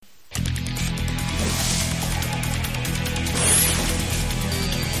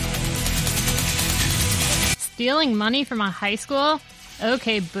Stealing money from a high school?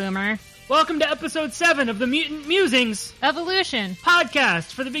 Okay, boomer. Welcome to episode 7 of the Mutant Musings Evolution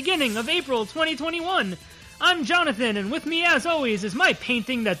podcast for the beginning of April 2021. I'm Jonathan, and with me as always is my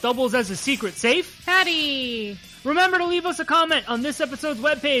painting that doubles as a secret safe, Patty. Remember to leave us a comment on this episode's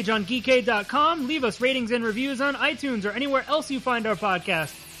webpage on geekade.com. Leave us ratings and reviews on iTunes or anywhere else you find our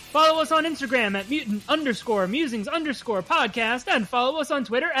podcast. Follow us on Instagram at mutant_musings_podcast and follow us on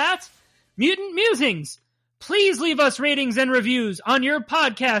Twitter at Mutant Musings. Please leave us ratings and reviews on your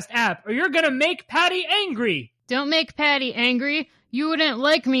podcast app or you're gonna make Patty angry. Don't make Patty angry. You wouldn't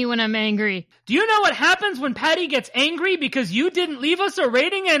like me when I'm angry. Do you know what happens when Patty gets angry because you didn't leave us a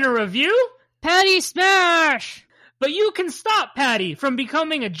rating and a review? Patty smash! But you can stop Patty from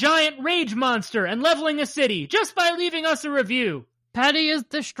becoming a giant rage monster and leveling a city just by leaving us a review. Patty is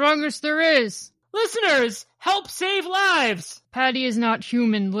the strongest there is. Listeners, help save lives. Patty is not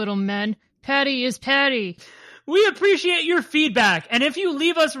human, little men. Patty is Patty. We appreciate your feedback, and if you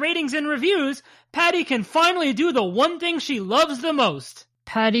leave us ratings and reviews, Patty can finally do the one thing she loves the most.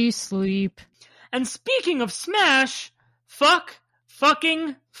 Patty sleep. And speaking of smash,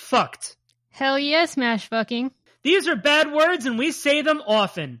 fucking fucked. Hell yeah, smash fucking. These are bad words and we say them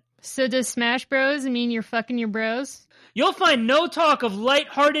often. So does Smash Bros mean you're fucking your bros? You'll find no talk of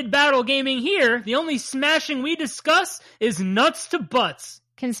light-hearted battle gaming here. The only smashing we discuss is nuts to butts.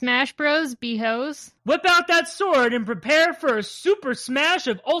 Can Smash Bros be hoes? Whip out that sword and prepare for a super smash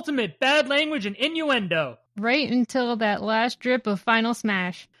of ultimate bad language and innuendo. Right until that last drip of Final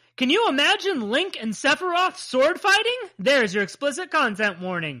Smash. Can you imagine Link and Sephiroth sword fighting? There's your explicit content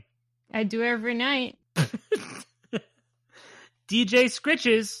warning. I do every night. DJ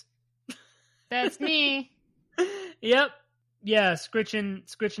Scritches. That's me. Yep. Yeah, scritching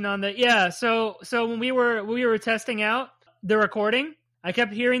on the... Yeah, so when we were testing out the recording, I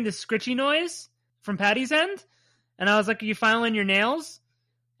kept hearing this scritchy noise from Patty's end, and I was like, are you filing your nails?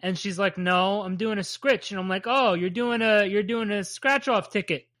 And she's like, no, I'm doing a scritch. And I'm like, oh, you're doing a scratch-off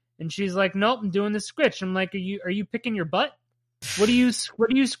ticket. And she's like, nope, I'm doing the scritch. I'm like, are you picking your butt? What are you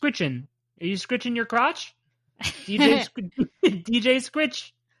scritching? Are you scritching your crotch? DJ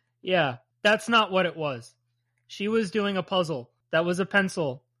Scritch? Yeah, that's not what it was. She was doing a puzzle. That was a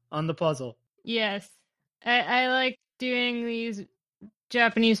pencil on the puzzle. Yes. I like doing these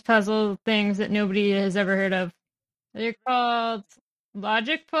Japanese puzzle things that nobody has ever heard of. They're called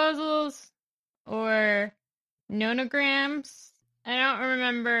logic puzzles or nonograms. I don't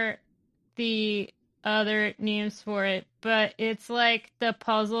remember the other names for it, but it's like the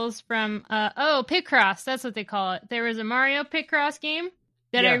puzzles from Picross, that's what they call it. There was a Mario Picross game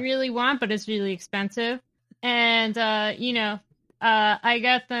that I really want, but it's really expensive. And I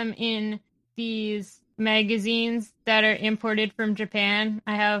got them in these magazines that are imported from Japan.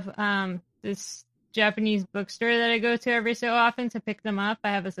 I have this Japanese bookstore that I go to every so often to pick them up.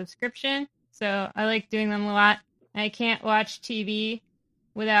 I have a subscription, so I like doing them a lot. I can't watch TV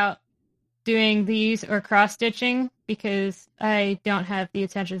without doing these or cross-stitching because I don't have the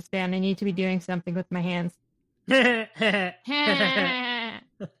attention span. I need to be doing something with my hands.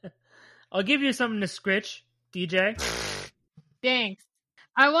 I'll give you something to scritch, DJ. Thanks.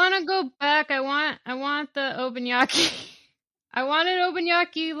 I want to go back. I want the Obunyaki. I wanted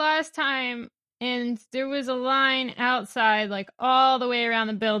Obunyaki last time, and there was a line outside, like all the way around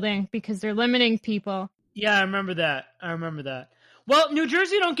the building because they're limiting people. Yeah, I remember that. Well, New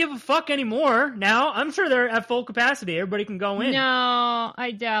Jersey don't give a fuck anymore now. I'm sure they're at full capacity. Everybody can go in. No,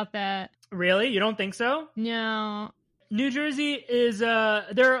 I doubt that. Really? You don't think so? No. New Jersey is,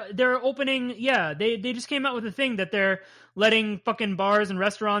 they're opening, yeah, they just came out with a thing that they're letting fucking bars and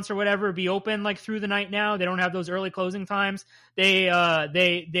restaurants or whatever be open, like, through the night now. They don't have those early closing times.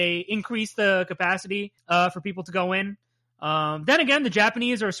 They increase the capacity, for people to go in. Then again, the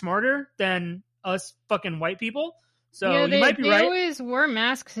Japanese are smarter than us fucking white people. So yeah, you might be right. They always wore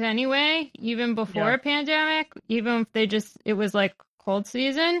masks anyway, even before a pandemic, even if it was like cold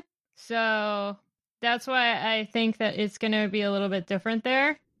season. So that's why I think that it's going to be a little bit different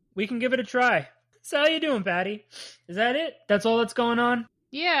there. We can give it a try. So how you doing, Patty? Is that it? That's all that's going on?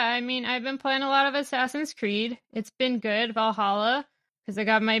 Yeah, I mean, I've been playing a lot of Assassin's Creed. It's been good, Valhalla, because I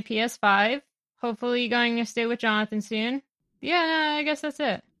got my PS5. Hopefully going to stay with Jonathan soon. Yeah, no, I guess that's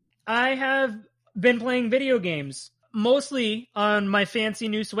it. I have been playing video games, mostly on my fancy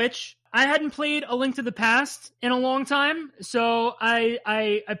new Switch. I hadn't played A Link to the Past in a long time, so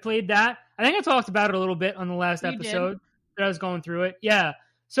I played that. I think I talked about it a little bit on the last episode that I was going through it. Yeah.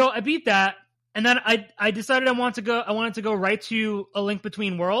 So I beat that, and then I decided I wanted to go right to A Link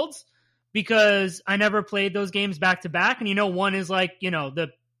Between Worlds because I never played those games back to back, and one is like,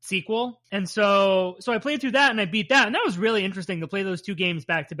 the sequel. And so I played through that and I beat that. And that was really interesting to play those two games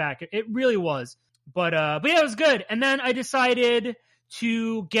back to back. It really was. But yeah, it was good. And then I decided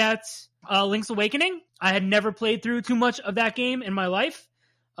to get Link's Awakening. I had never played through too much of that game in my life.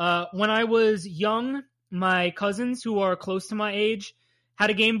 When I was young, my cousins who are close to my age had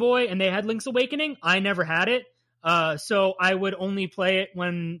a Game Boy and they had Link's Awakening. I never had it. So I would only play it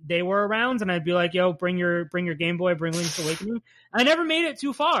when they were around, and I'd be like, yo, bring your Game Boy, bring Link's Awakening. I never made it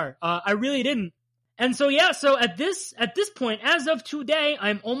too far. I really didn't. And so, yeah, so at this point, as of today,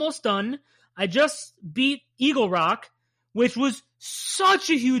 I'm almost done. I just beat Eagle Rock, which was such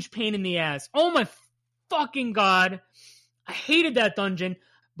a huge pain in the ass. Oh my fucking God. I hated that dungeon,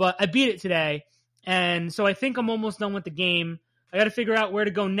 but I beat it today. And so I think I'm almost done with the game. I got to figure out where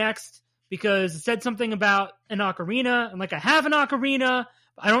to go next because it said something about an ocarina. And like, I have an ocarina.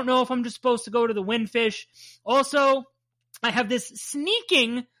 But I don't know if I'm just supposed to go to the Windfish. Also, I have this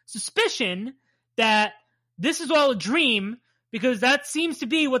sneaking suspicion that this is all a dream because that seems to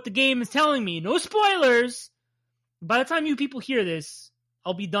be what the game is telling me. No spoilers. By the time you people hear this,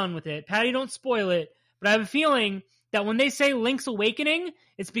 I'll be done with it. Patty, don't spoil it. But I have a feeling that when they say Link's Awakening,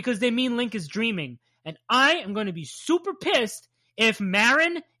 it's because they mean Link is dreaming. And I am going to be super pissed if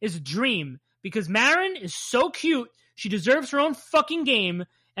Marin is a dream. Because Marin is so cute, she deserves her own fucking game.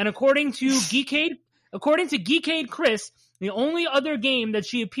 And according to Geekade Chris, the only other game that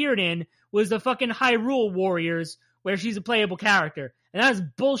she appeared in was the fucking Hyrule Warriors, where she's a playable character. And that is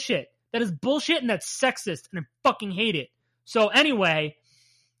bullshit. That is bullshit and that's sexist, and I fucking hate it. So anyway,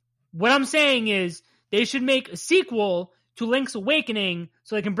 what I'm saying is they should make a sequel to Link's Awakening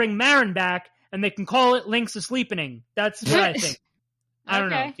so they can bring Marin back and they can call it Link's Asleepening. That's what I think. I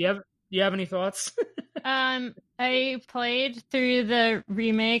don't know. Do you have any thoughts? I played through the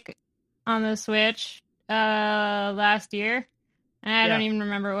remake on the Switch last year, and I don't even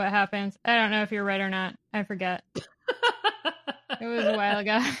remember what happens. I don't know if you're right or not. I forget. It was a while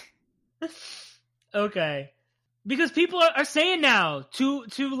ago. Okay. Because people are saying now to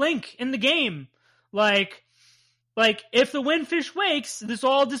Link in the game, like if the Windfish wakes, this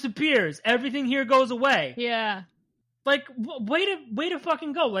all disappears. Everything here goes away. Yeah. Like, way to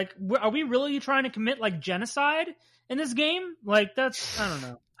fucking go. Like, are we really trying to commit like genocide in this game? Like, that's, I don't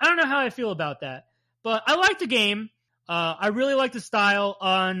know. I don't know how I feel about that. But I like the game. I really like the style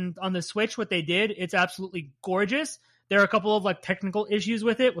on the Switch, what they did. It's absolutely gorgeous. There are a couple of like technical issues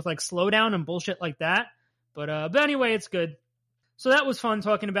with it, with like slowdown and bullshit like that. But anyway, it's good. So that was fun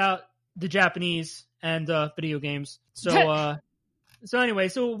talking about the Japanese and video games. So anyway,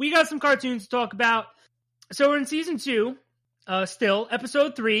 so we got some cartoons to talk about. So we're in season 2, still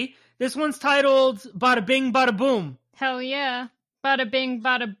episode 3. This one's titled Bada Bing Bada Boom. Hell yeah. Bada bing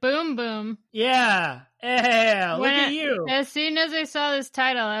bada boom boom. Yeah. Look at you. As soon as I saw this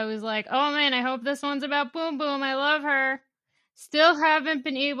title, I was like, oh man, I hope this one's about Boom Boom. I love her. Still haven't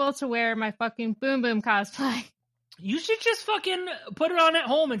been able to wear my fucking Boom Boom cosplay. You should just fucking put it on at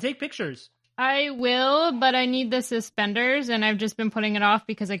home and take pictures. I will, but I need the suspenders, and I've just been putting it off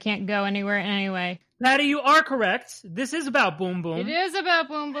because I can't go anywhere anyway. Patty, you are correct. This is about Boom Boom. It is about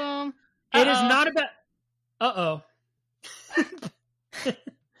Boom Boom. It is not about... Uh-oh.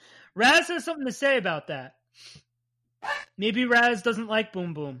 Raz has something to say about that. Maybe Raz doesn't like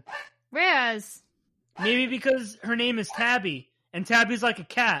Boom Boom. Raz. Maybe because her name is Tabby, and Tabby's like a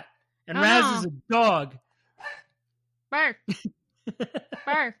cat, and Raz is a dog. Bark.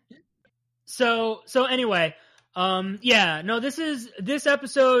 Bark. So anyway, this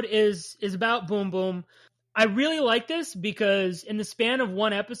episode is about Boom Boom. I really like this because in the span of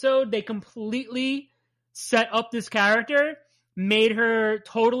one episode, they completely set up this character, made her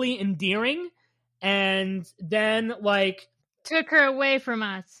totally endearing, and then like took her away from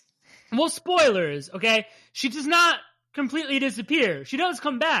us. Well, spoilers, okay? She does not completely disappear. She does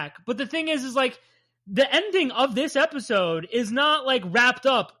come back, but the thing is like the ending of this episode is not like wrapped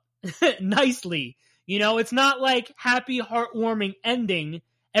up nicely. You know, it's not like happy, heartwarming ending.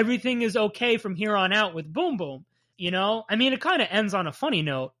 Everything is okay from here on out with Boom Boom. You know, I mean, it kind of ends on a funny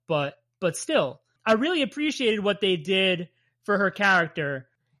note, but still, I really appreciated what they did for her character.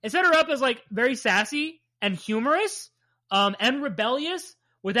 It set her up as like very sassy and humorous, and rebellious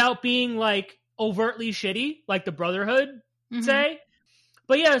without being like overtly shitty, like the Brotherhood say.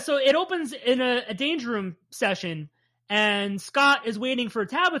 But yeah, so it opens in a Danger Room session, and Scott is waiting for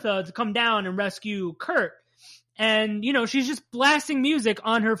Tabitha to come down and rescue Kurt. And, you know, she's just blasting music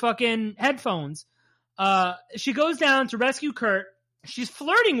on her fucking headphones. She goes down to rescue Kurt. She's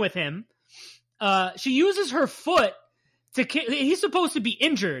flirting with him. She uses her foot to he's supposed to be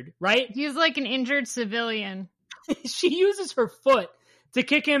injured, right? He's like an injured civilian. She uses her foot to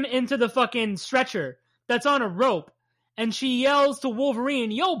kick him into the fucking stretcher that's on a rope. And she yells to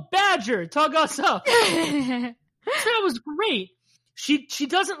Wolverine, "Yo, Badger, tug us up." That was great. She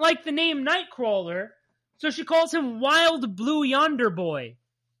doesn't like the name Nightcrawler, so she calls him Wild Blue Yonder Boy.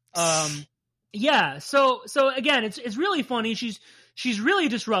 Yeah. So again, it's really funny. She's really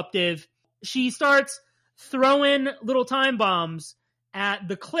disruptive. She starts throwing little time bombs at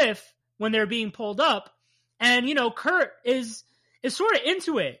the cliff when they're being pulled up, and Kurt is sort of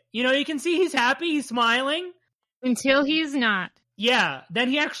into it. You can see he's happy, he's smiling until he's not. Yeah, then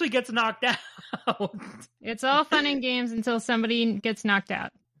he actually gets knocked out. It's all fun and games until somebody gets knocked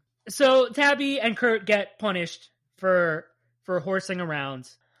out. So Tabby and Kurt get punished for horsing around.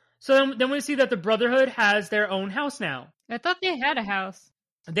 So then we see that the Brotherhood has their own house now. I thought they had a house.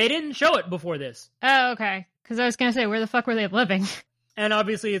 They didn't show it before this. Oh, okay. Because I was gonna say, where the fuck were they living? And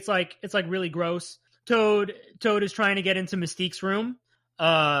obviously, it's like really gross. Toad is trying to get into Mystique's room.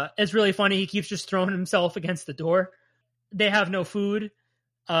 It's really funny. He keeps just throwing himself against the door. They have no food.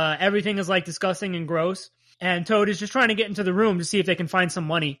 Everything is like disgusting and gross. And Toad is just trying to get into the room to see if they can find some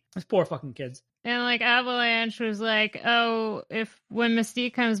money. Those poor fucking kids. And like Avalanche was like, "Oh, when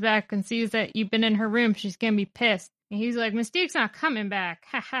Mystique comes back and sees that you've been in her room, she's gonna be pissed." And he's like, "Mystique's not coming back."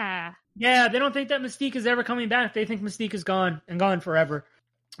 Ha ha. Yeah, they don't think that Mystique is ever coming back. They think Mystique is gone and gone forever.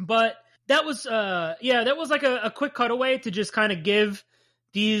 But that was like a quick cutaway to just kind of give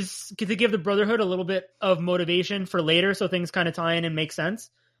the Brotherhood a little bit of motivation for later, so things kind of tie in and make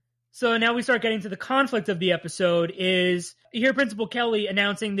sense. So now we start getting to the conflict of the episode. Is you hear Principal Kelly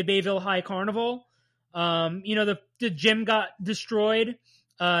announcing the Bayville High Carnival. The gym got destroyed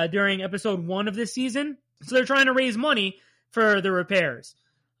during episode 1 of this season, so they're trying to raise money for the repairs.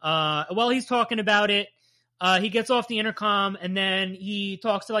 While he's talking about it, he gets off the intercom and then he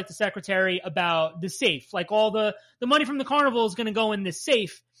talks to like the secretary about the safe. Like all the money from the carnival is going to go in this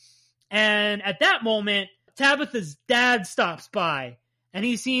safe. And at that moment, Tabitha's dad stops by and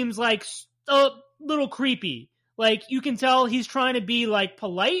he seems like a little creepy. Like you can tell he's trying to be like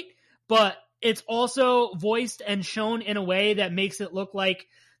polite, but it's also voiced and shown in a way that makes it look like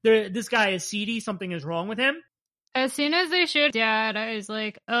this guy is seedy. Something is wrong with him. As soon as they showed Dad, I was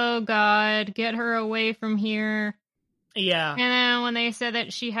like, "Oh God, get her away from here." Yeah. And then when they said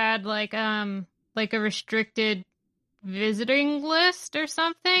that she had like a restricted visiting list or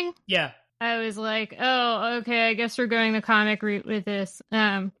something, yeah, I was like, "Oh, okay, I guess we're going the comic route with this."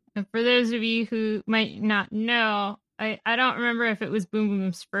 And for those of you who might not know, I don't remember if it was Boom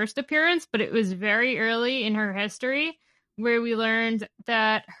Boom's first appearance, but it was very early in her history where we learned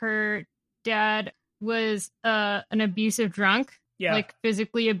that her dad was an abusive drunk, like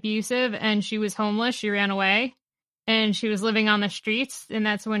physically abusive, and she was homeless. She ran away, and she was living on the streets, and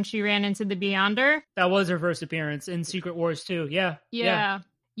that's when she ran into the Beyonder. That was her first appearance in Secret Wars 2. Yeah.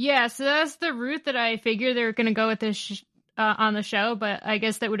 So that's the route that I figured they were going to go with this on the show, but I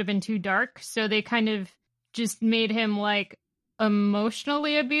guess that would have been too dark, so they kind of just made him like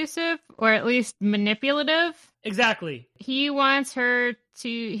emotionally abusive, or at least manipulative. Exactly. He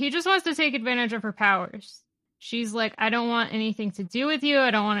just wants to take advantage of her powers. She's like, "I don't want anything to do with you.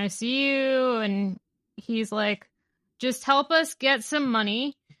 I don't want to see you." And he's like, "Just help us get some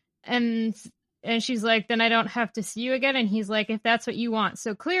money." And she's like, "Then I don't have to see you again." And he's like, "If that's what you want."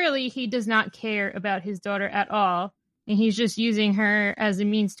 So clearly he does not care about his daughter at all. And he's just using her as a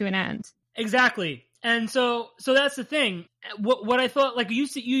means to an end. Exactly. And so that's the thing. What I thought, like you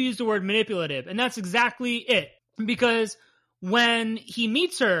used the word manipulative, and that's exactly it. Because when he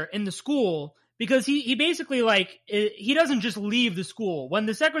meets her in the school, because he basically like, he doesn't just leave the school. When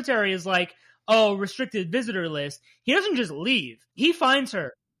the secretary is like, "Oh, restricted visitor list," he doesn't just leave. He finds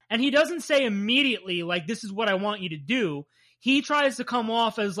her. And he doesn't say immediately, like, "This is what I want you to do." He tries to come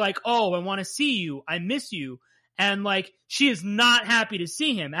off as like, "Oh, I want to see you. I miss you." And like, she is not happy to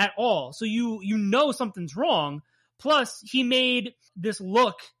see him at all. So you know something's wrong. Plus, he made this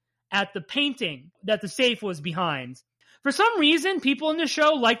look at the painting that the safe was behind. For some reason, people in the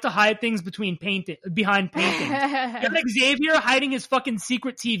show like to hide things behind paintings. You have Xavier hiding his fucking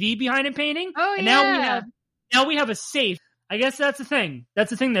secret TV behind a painting. Oh, and yeah. now we have a safe. I guess that's the thing. That's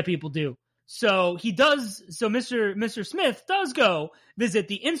the thing that people do. So Mr. Smith does go visit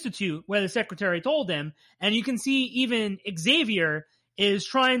the institute where the secretary told him, and you can see even Xavier is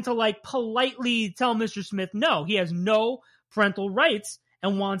trying to like politely tell Mr. Smith no, he has no parental rights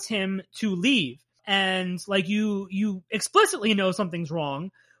and wants him to leave. And like you explicitly know something's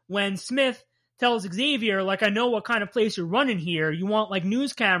wrong when Smith tells Xavier, like, "I know what kind of place you're running here. You want like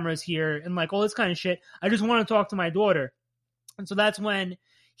news cameras here and like all this kind of shit. I just want to talk to my daughter." And so that's when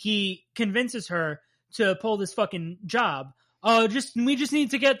he convinces her to pull this fucking job. Oh, we just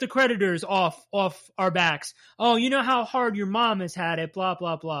need to get the creditors off our backs. Oh, you know how hard your mom has had it, blah,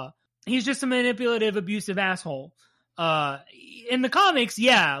 blah, blah. He's just a manipulative, abusive asshole. In the comics,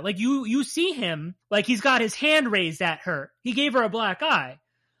 yeah, like you see him, like he's got his hand raised at her. He gave her a black eye.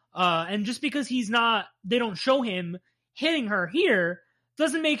 And just because they don't show him hitting her here,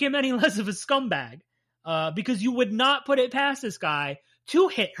 doesn't make him any less of a scumbag. Because you would not put it past this guy to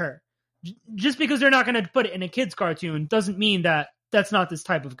hit her. Just because they're not going to put it in a kid's cartoon doesn't mean that that's not this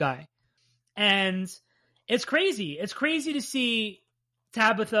type of guy. And it's crazy. It's crazy to see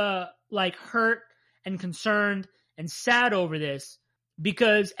Tabitha like hurt and concerned and sad over this,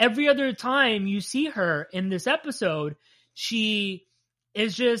 because every other time you see her in this episode, she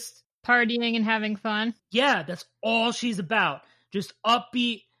is just partying and having fun. Yeah, that's all she's about. Just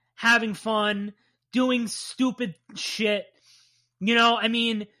upbeat, having fun, doing stupid shit. You know, I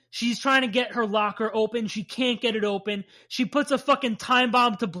mean, she's trying to get her locker open. She can't get it open. She puts a fucking time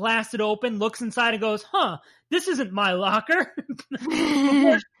bomb to blast it open, looks inside and goes, this isn't my locker.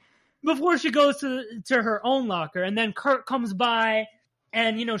 before she goes to her own locker. And then Kurt comes by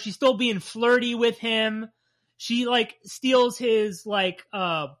and, you know, she's still being flirty with him. She like steals his like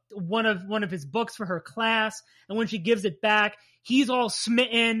one of his books for her class. And when she gives it back, he's all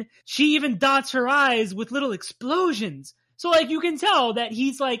smitten. She even dots her eyes with little explosions. So, like, you can tell that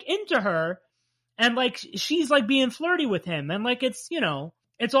he's, like, into her, and, like, she's, like, being flirty with him, and, like, it's, you know,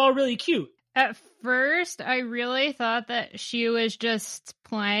 it's all really cute. At first, I really thought that she was just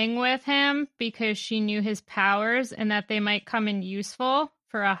playing with him because she knew his powers and that they might come in useful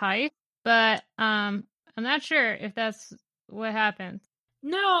for a heist, but I'm not sure if that's what happened.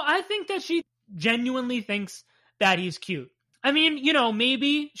 No, I think that she genuinely thinks that he's cute. I mean, you know,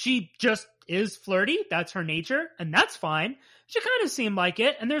 maybe she just is flirty. That's her nature, and that's fine. She kind of seemed like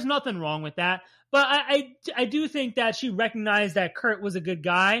it, and there's nothing wrong with that. But I do think that she recognized that Kurt was a good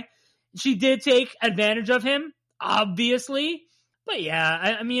guy. She did take advantage of him, obviously. But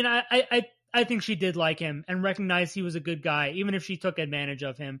yeah, I mean, I think she did like him and recognized he was a good guy, even if she took advantage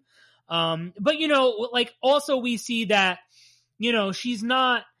of him. But, you know, like, also we see that, you know, she's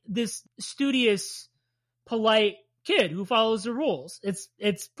not this studious, polite kid who follows the rules.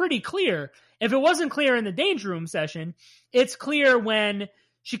 It's pretty clear. If it wasn't clear in the Danger Room session, it's clear when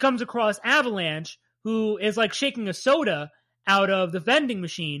she comes across Avalanche, who is like shaking a soda out of the vending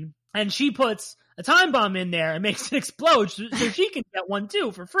machine, and she puts a time bomb in there and makes it explode so she can get one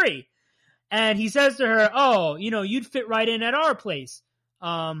too for free. And he says to her, oh, you know, you'd fit right in at our place.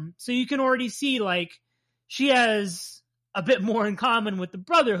 So you can already see, like, she has a bit more in common with the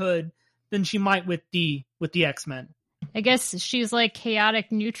Brotherhood than she might with the X-Men. I guess she's like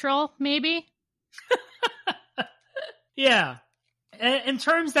chaotic neutral, maybe? Yeah. In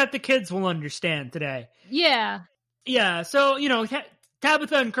terms that the kids will understand today. Yeah. Yeah, so, you know,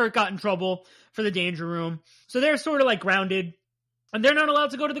 Tabitha and Kurt got in trouble for the Danger Room. So they're sort of like grounded, and they're not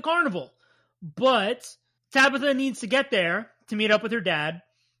allowed to go to the carnival. But Tabitha needs to get there to meet up with her dad.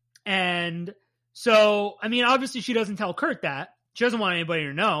 And so, I mean, obviously she doesn't tell Kurt that. She doesn't want anybody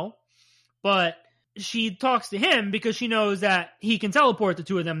to know. But she talks to him because she knows that he can teleport the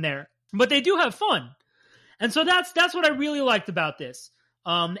two of them there. But they do have fun. And so that's what I really liked about this.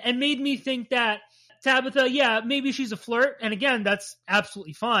 And made me think that Tabitha, yeah, maybe she's a flirt. And again, that's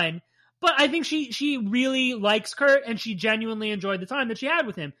absolutely fine. But I think she really likes Kurt, and she genuinely enjoyed the time that she had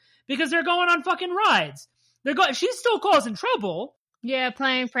with him. Because they're going on fucking rides. She's still causing trouble. Yeah,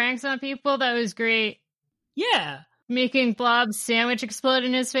 playing pranks on people. That was great. Yeah. Making Blob's sandwich explode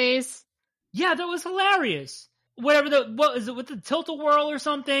in his face. Yeah, that was hilarious. What is it, with the tilt-a-whirl or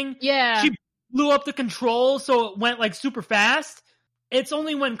something? Yeah. She blew up the controls so it went like super fast. It's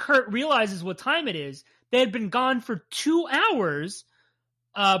only when Kurt realizes what time it is. They had been gone for 2 hours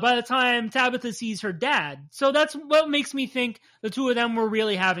by the time Tabitha sees her dad. So that's what makes me think the two of them were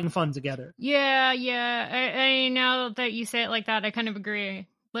really having fun together. Yeah. I now that you say it like that, I kind of agree.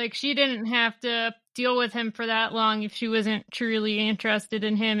 Like, she didn't have to deal with him for that long if she wasn't truly interested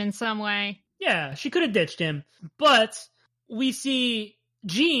in him in some way. Yeah, she could have ditched him. But we see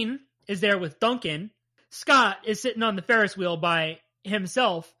Gene is there with Duncan. Scott is sitting on the Ferris wheel by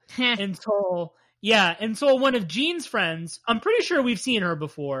himself until one of Gene's friends, I'm pretty sure we've seen her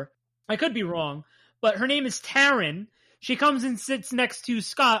before. I could be wrong, but her name is Taryn. She comes and sits next to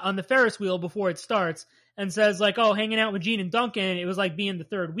Scott on the Ferris wheel before it starts and says, like, oh, hanging out with Gene and Duncan, it was like being the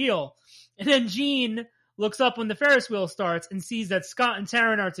third wheel. And then Gene looks up when the Ferris wheel starts and sees that Scott and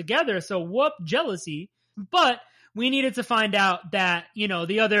Taryn are together, so whoop, jealousy. But we needed to find out that, you know,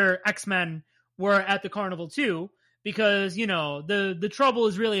 the other X-Men were at the carnival too, because, you know, the trouble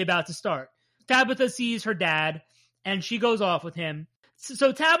is really about to start. Tabitha sees her dad, and she goes off with him.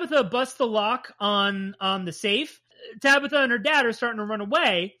 So Tabitha busts the lock on the safe. Tabitha and her dad are starting to run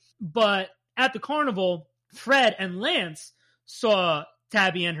away, but at the carnival, Fred and Lance saw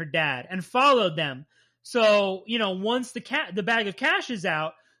Tabby and her dad and followed them. So, once the bag of cash is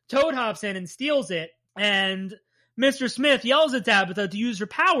out, Toad hops in and steals it, and Mr. Smith yells at Tabitha to use her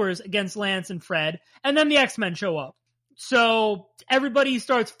powers against Lance and Fred, and then the X-Men show up. So everybody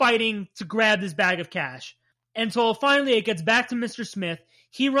starts fighting to grab this bag of cash. Until finally it gets back to Mr. Smith.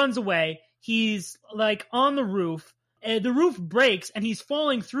 He runs away. He's like on the roof. The roof breaks and he's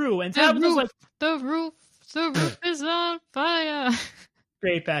falling through. And Tabitha's like, the roof is on fire.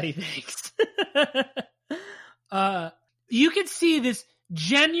 Great, Patty. Thanks. You could see this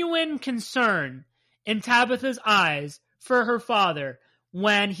genuine concern in Tabitha's eyes for her father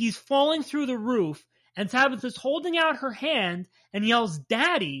when he's falling through the roof and Tabitha's holding out her hand and yells,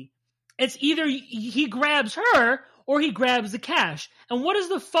 "Daddy." It's either he grabs her or he grabs the cash. And what does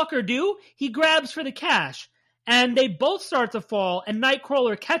the fucker do? He grabs for the cash. And they both start to fall, and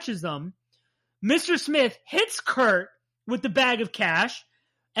Nightcrawler catches them. Mr. Smith hits Kurt with the bag of cash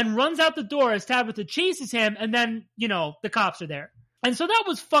and runs out the door as Tabitha chases him, and then, the cops are there. And so that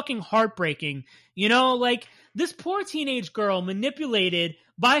was fucking heartbreaking. This poor teenage girl manipulated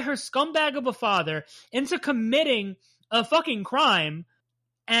by her scumbag of a father into committing a fucking crime,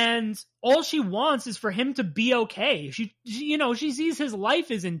 and all she wants is for him to be okay. She sees his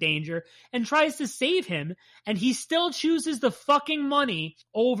life is in danger and tries to save him, and he still chooses the fucking money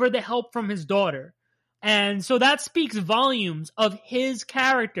over the help from his daughter. And so that speaks volumes of his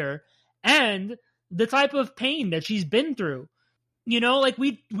character and the type of pain that she's been through. We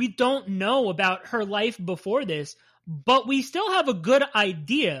don't know about her life before this, but we still have a good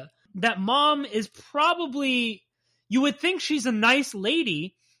idea that mom is probably, you would think she's a nice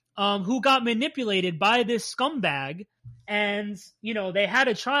lady who got manipulated by this scumbag, and, they had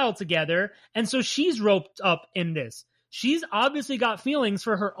a child together, and so she's roped up in this. She's obviously got feelings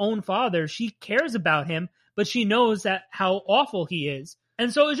for her own father. She cares about him, but she knows that how awful he is.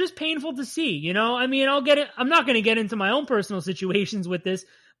 And so it's just painful to see, I'm not going to get into my own personal situations with this,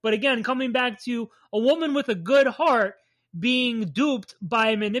 but again, coming back to a woman with a good heart being duped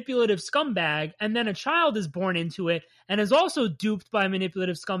by a manipulative scumbag, and then a child is born into it and is also duped by a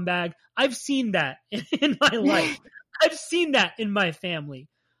manipulative scumbag. I've seen that in my life. I've seen that in my family.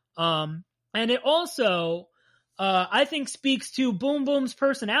 And it also, I think, speaks to Boom Boom's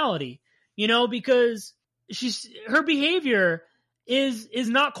personality, because her behavior is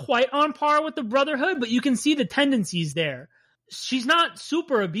not quite on par with the Brotherhood, but you can see the tendencies there. She's not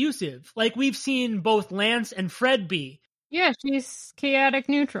super abusive like we've seen both Lance and Fred be. Yeah, she's chaotic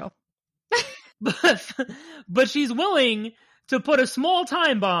neutral. But she's willing to put a small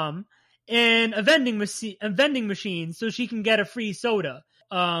time bomb in a vending machine so she can get a free soda.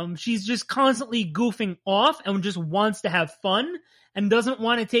 She's just constantly goofing off and just wants to have fun and doesn't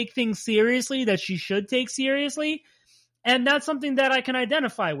want to take things seriously that she should take seriously. And that's something that I can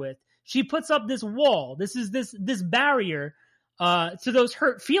identify with. She puts up this wall. This is this barrier to those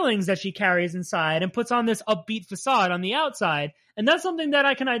hurt feelings that she carries inside, and puts on this upbeat facade on the outside. And that's something that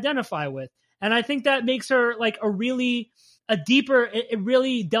I can identify with. And I think that makes her like it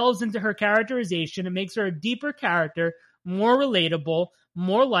really delves into her characterization. It makes her a deeper character, more relatable,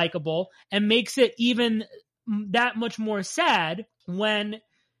 more likable, and makes it even that much more sad when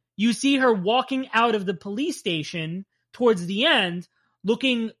you see her walking out of the police station towards the end,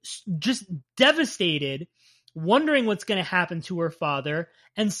 looking just devastated, wondering what's going to happen to her father,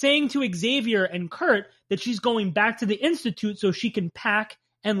 and saying to Xavier and Kurt that she's going back to the Institute so she can pack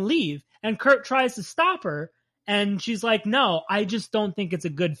and leave. And Kurt tries to stop her, and she's like, "No, I just don't think it's a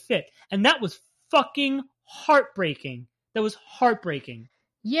good fit." And that was fucking heartbreaking. That was heartbreaking.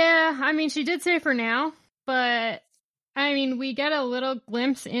 Yeah, she did say for now, but we get a little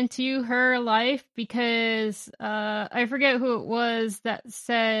glimpse into her life because I forget who it was that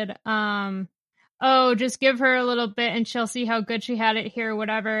said, just give her a little bit and she'll see how good she had it here,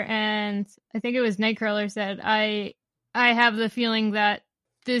 whatever. And I think it was Nightcrawler said, I have the feeling that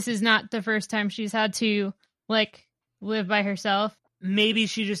this is not the first time she's had to, live by herself. Maybe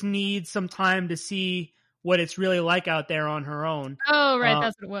she just needs some time to see what it's really like out there on her own. Oh, right,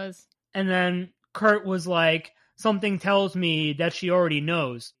 that's what it was. And then Kurt was like, something tells me that she already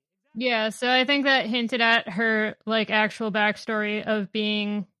knows. Yeah, so I think that hinted at her, actual backstory of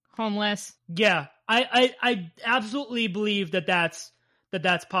being homeless. Yeah, I absolutely believe that's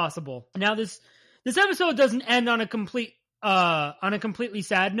possible. Now, this episode doesn't end on a completely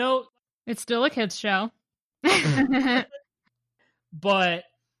sad note. It's still a kids show. But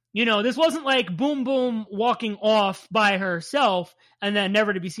You know, this wasn't like Boom Boom walking off by herself and then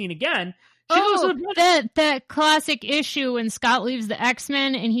never to be seen again. She goes to that classic issue when Scott leaves the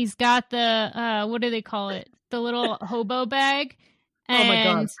X-Men and he's got the, what do they call it? The little hobo bag. Oh my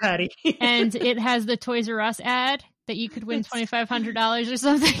God, Patty. And it has the Toys R Us ad that you could win $2,500 or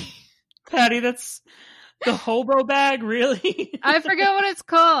something. Patty, that's the hobo bag, really? I forget what it's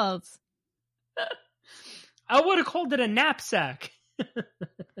called. I would have called it a knapsack.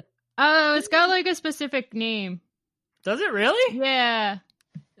 Oh, it's got like a specific name. Does it really? Yeah.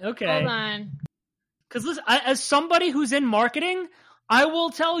 Okay. Hold on. Because listen, as somebody who's in marketing, I will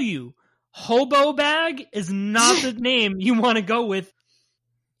tell you, hobo bag is not the name you want to go with.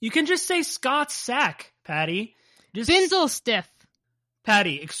 You can just say Scott's sack, Patty. Just Bindle stiff.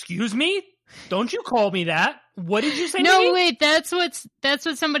 Patty, excuse me? Don't you call me that. What did you say? No, to me? wait, that's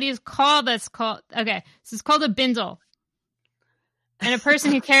what somebody is called. That's called, okay, so it's called a bindle. And a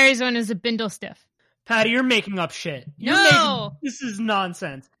person who carries one is a bindle stiff. Patty, you're making up shit. This is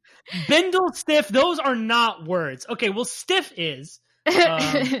nonsense. Bindle stiff, those are not words. Okay, well, stiff is.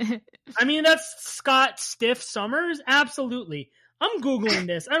 I mean, that's Scott Stiff Summers? Absolutely. I'm Googling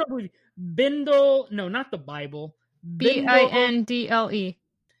this. I don't believe Bindle, no, not the Bible. Bindle.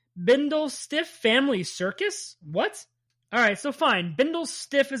 Bindle Stiff Family Circus? What? Alright, so fine. Bindle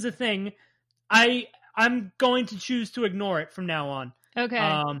Stiff is a thing. I'm going to choose to ignore it from now on.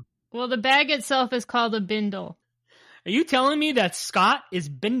 Okay. Well, the bag itself is called a bindle. Are you telling me that Scott is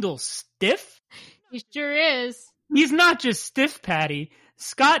Bindle Stiff? He sure is. He's not just stiff, Patty.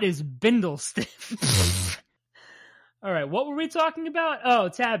 Scott is Bindle Stiff. All right, what were we talking about? Oh,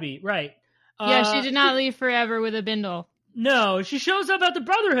 Tabby, right. Yeah, she did not leave forever with a bindle. No, she shows up at the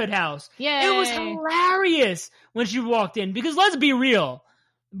Brotherhood house. Yay. It was hilarious when she walked in, because let's be real,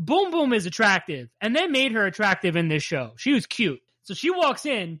 Boom Boom is attractive, and they made her attractive in this show. She was cute. So she walks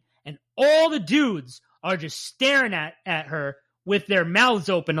in, and all the dudes are just staring at her with their mouths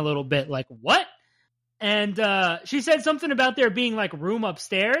open a little bit, like, what? And she said something about there being, like, room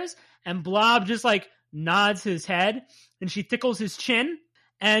upstairs, and Blob just, like, nods his head, and she tickles his chin,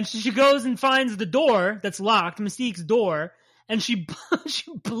 and she goes and finds the door that's locked, Mystique's door, and she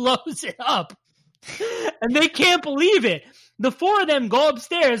blows it up. And they can't believe it. The four of them go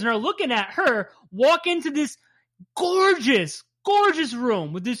upstairs and are looking at her walk into this gorgeous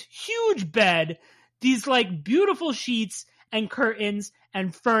room with this huge bed, these like beautiful sheets and curtains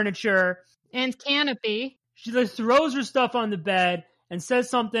and furniture and canopy. She like throws her stuff on the bed and says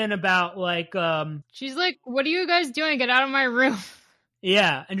something about like she's like, "What are you guys doing? Get out of my room."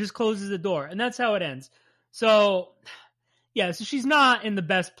 Yeah, and just closes the door, and that's how it ends. So yeah, so she's not in the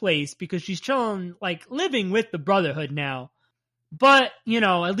best place because she's chilling, like living with the Brotherhood now. But, you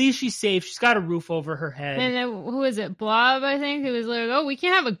know, at least she's safe. She's got a roof over her head. And then, who is it? Blob, I think, who was like, oh, we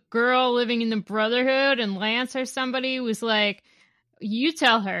can't have a girl living in the Brotherhood. And Lance or somebody was like, you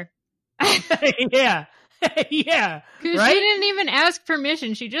tell her. Yeah. Yeah. Because right? she didn't even ask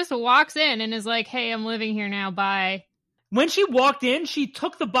permission. She just walks in and is like, hey, I'm living here now. Bye. When she walked in, she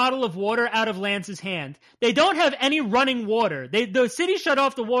took the bottle of water out of Lance's hand. They don't have any running water. The city shut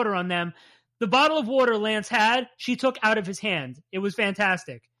off the water on them. The bottle of water Lance had, she took out of his hand. It was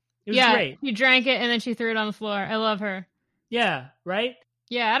fantastic. It was great. She drank it and then she threw it on the floor. I love her. Yeah, right?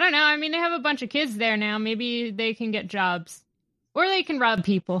 Yeah, I don't know. I mean, they have a bunch of kids there now. Maybe they can get jobs. Or they can rob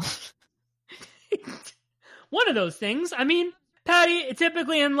people. One of those things. I mean, Patty,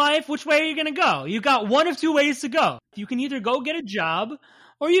 typically in life, which way are you going to go? You got one of two ways to go. You can either go get a job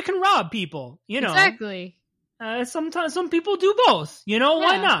or you can rob people, you know. Exactly. Sometimes some people do both. You know,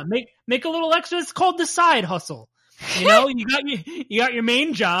 why not? Make a little extra. It's called the side hustle. You know, you got your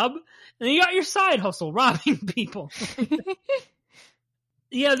main job, and you got your side hustle, robbing people.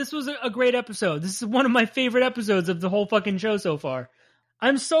 Yeah, this was a great episode. This is one of my favorite episodes of the whole fucking show so far.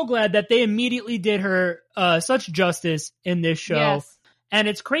 I'm so glad that they immediately did her such justice in this show. Yes. And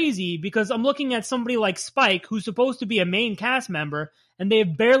it's crazy because I'm looking at somebody like Spike, who's supposed to be a main cast member, and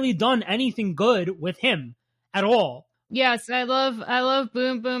they've barely done anything good with him. At all. Yes, I love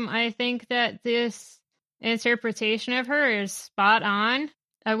Boom Boom. I think that this interpretation of her is spot on.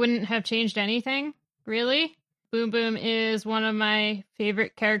 I wouldn't have changed anything, really. Boom Boom is one of my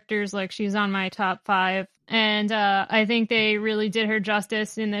favorite characters. Like, she's on my top 5. And I think they really did her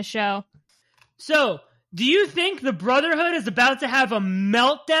justice in this show. So, do you think the Brotherhood is about to have a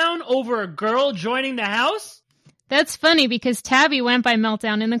meltdown over a girl joining the house? That's funny because Tabby went by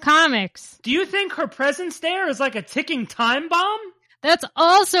Meltdown in the comics. Do you think her presence there is like a ticking time bomb? That's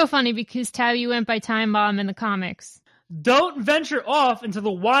also funny because Tabby went by Time Bomb in the comics. Don't venture off into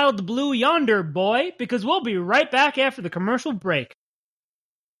the wild blue yonder, boy, because we'll be right back after the commercial break.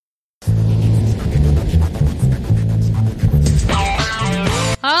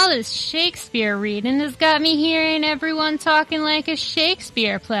 All this Shakespeare reading has got me hearing everyone talking like a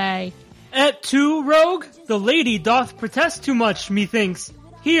Shakespeare play. At 2, Rogue, the lady doth protest too much, methinks.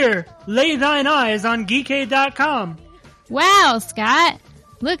 Here, lay thine eyes on Geekade.com. Wow, Scott.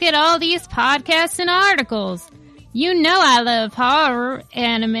 Look at all these podcasts and articles. You know I love horror,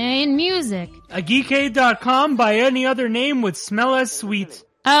 anime, and music. A Geekade.com by any other name would smell as sweet.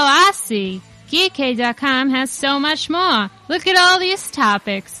 Oh, I see. Geekade.com has so much more. Look at all these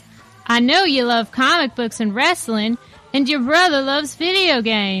topics. I know you love comic books and wrestling, and your brother loves video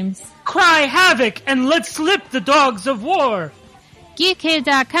games. Cry havoc and let's slip the dogs of war.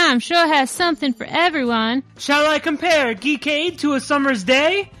 Geekade.com sure has something for everyone. Shall I compare Geekade to a summer's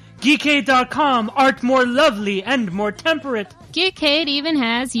day? Geekade.com art more lovely and more temperate. Geekade even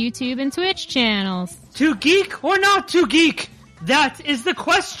has YouTube and Twitch channels. To geek or not to geek? That is the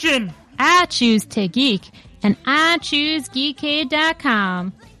question. I choose to geek, and I choose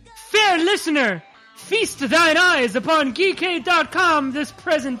Geekade.com. Fair listener, feast thine eyes upon Geekade.com this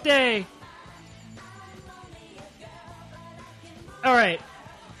present day. Alright,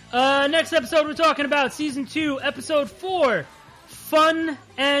 next episode we're talking about Season 2, Episode 4, Fun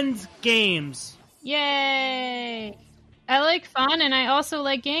and Games. Yay! I like fun, and I also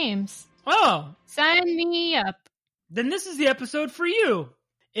like games. Oh, Sign me up. then this is the episode for you.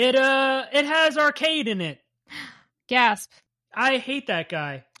 It has arcade in it. Gasp. I hate that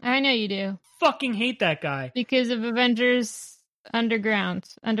guy. I know you do. Fucking hate that guy. Because of Avengers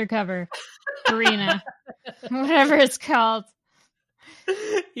Undercover, Arena, whatever it's called.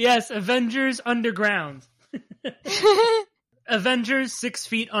 Yes, Avengers Underground. Avengers 6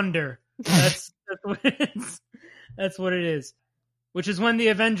 Feet Under. That's what it is. That's what it is. Which is when the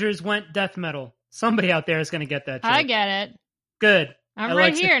Avengers went death metal. Somebody out there is going to get that joke. I get it. Good. I'm I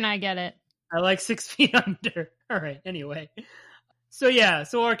right like here and I get it. I like 6 Feet Under. All right, anyway. So yeah,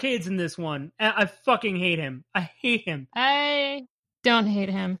 so Arcade's in this one. I fucking hate him. I hate him. I don't hate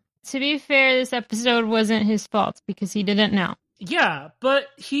him. To be fair, this episode wasn't his fault because he didn't know. Yeah, but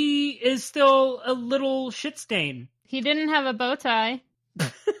he is still a little shit stain. He didn't have a bow tie.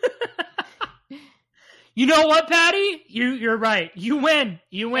 You know what, Patty? You're right. You win.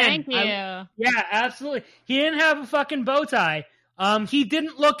 You win. Thank you. Yeah, absolutely. He didn't have a fucking bow tie. He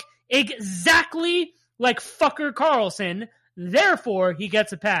didn't look exactly like fucker Carlson. Therefore, he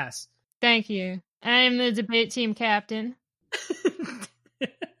gets a pass. Thank you. I am the debate team captain.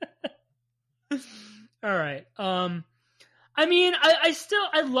 All right. I mean,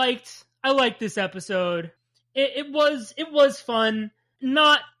 I liked this episode. It was fun,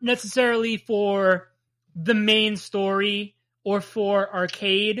 not necessarily for the main story or for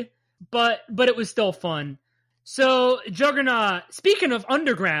Arcade, but it was still fun. So Juggernaut, speaking of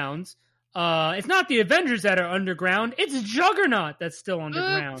underground, it's not the Avengers that are underground, it's Juggernaut that's still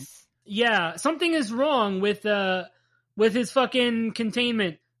underground. Oops. Yeah, something is wrong with his fucking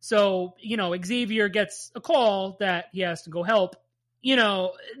containment. So, Xavier gets a call that he has to go help.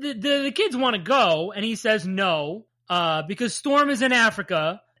 The kids want to go, and he says no, because Storm is in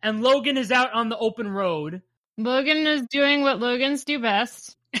Africa, and Logan is out on the open road. Logan is doing what Logans do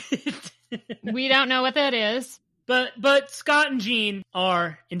best. We don't know what that is. But Scott and Jean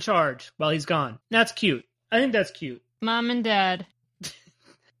are in charge while he's gone. That's cute. I think that's cute. Mom and Dad.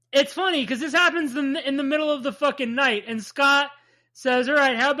 It's funny, because this happens in the middle of the fucking night, and Scott says, all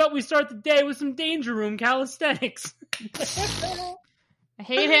right, how about we start the day with some Danger Room calisthenics? I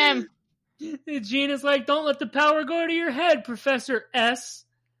hate him. Jean is like, don't let the power go to your head, Professor S.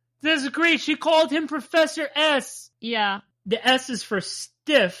 This is great. She called him Professor S. Yeah. The S is for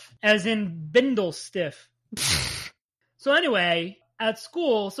stiff, as in Bindle stiff. So anyway, at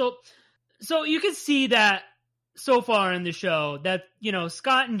school, so you can see that so far in the show that,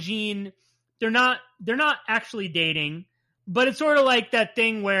 Scott and Jean, they're not actually dating, but it's sort of like that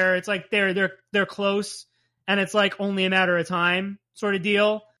thing where it's like they're close and it's like only a matter of time sort of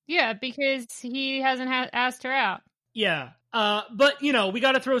deal. Yeah, because he hasn't asked her out. Yeah. But we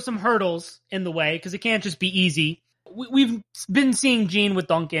got to throw some hurdles in the way because it can't just be easy. We've been seeing Jean with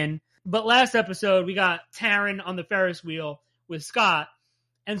Duncan, but last episode we got Taryn on the Ferris wheel with Scott.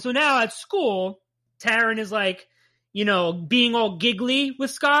 And so now at school, Taryn is like, being all giggly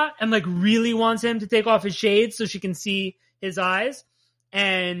with Scott and like really wants him to take off his shades so she can see his eyes.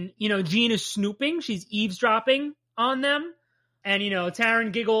 And, Jean is snooping. She's eavesdropping on them. And,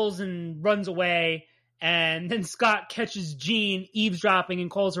 Taryn giggles and runs away. And then Scott catches Jean eavesdropping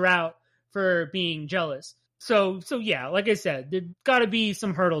and calls her out for being jealous. So yeah, like I said, there's got to be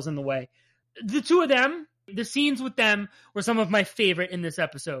some hurdles in the way. The two of them, the scenes with them were some of my favorite in this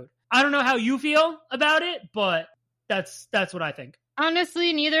episode. I don't know how you feel about it, but that's what I think.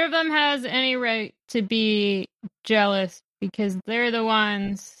 Honestly, neither of them has any right to be jealous because they're the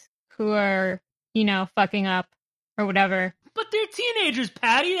ones who are, fucking up or whatever. But they're teenagers,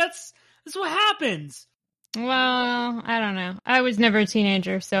 Patty. That's what happens. Well, I don't know. I was never a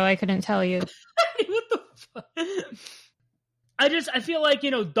teenager, so I couldn't tell you. What the fuck? I feel like,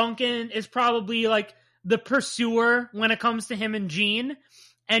 Duncan is probably like the pursuer when it comes to him and Jean.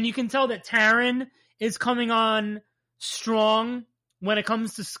 And you can tell that Taryn is coming on strong when it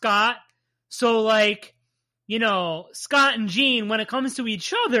comes to Scott. So like, Scott and Jean, when it comes to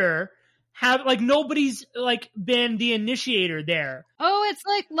each other, have like nobody's like been the initiator there. Oh, it's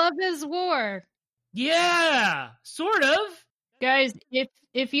like Love is War. Yeah, sort of. Guys,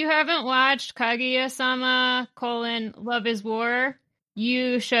 if you haven't watched Kaguya-sama: Love is War,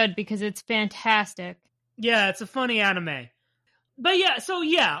 you should because it's fantastic. Yeah, it's a funny anime. But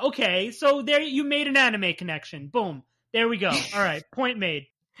yeah, okay. So there you made an anime connection. Boom. There we go. All right, point made.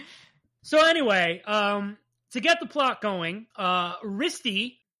 So anyway, to get the plot going,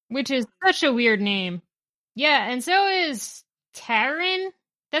 Risty, which is such a weird name. Yeah, and so is Taryn.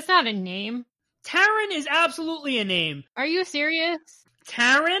 That's not a name. Taryn is absolutely a name. Are you serious?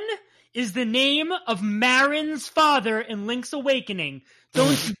 Taryn is the name of Marin's father in Link's Awakening.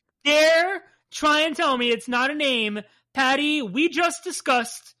 Don't you dare try and tell me it's not a name. Patty, we just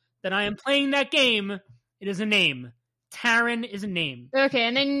discussed that I am playing that game. It is a name. Taryn is a name. Okay,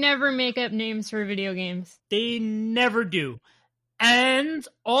 and they never make up names for video games. They never do. And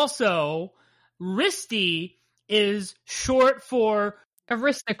also, Risty is short for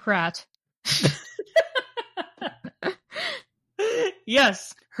aristocrat.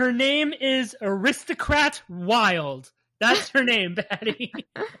 Yes, her name is Aristocrat Wild. That's her name, Patty.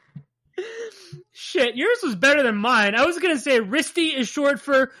 Shit, yours was better than mine. I was going to say Risty is short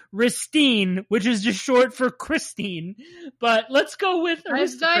for Ristine, which is just short for Christine. But let's go with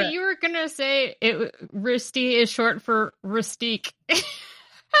Aristocrat. I thought you were going to say Risty is short for Ristique.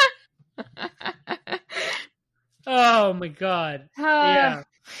 Oh my god. Yeah.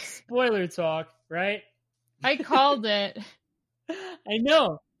 Spoiler talk, right? I called it. I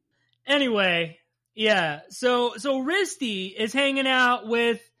know. Anyway, yeah. So Risty is hanging out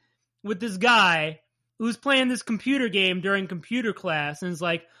with this guy who's playing this computer game during computer class and is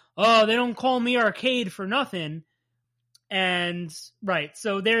like, oh, they don't call me Arcade for nothing. And right,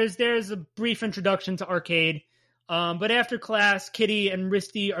 so there's a brief introduction to Arcade. But after class, Kitty and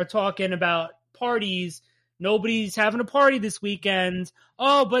Risty are talking about parties. Nobody's having a party this weekend.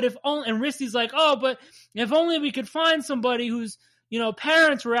 Oh, but if only, and Risty's like, oh, but if only we could find somebody whose,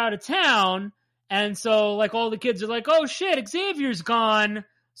 parents were out of town. And so like all the kids are like, oh shit, Xavier's gone.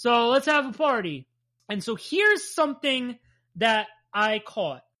 So let's have a party. And so here's something that I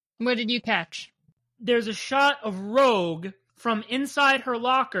caught. What did you catch? There's a shot of Rogue from inside her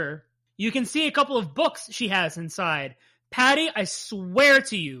locker. You can see a couple of books she has inside. Patty, I swear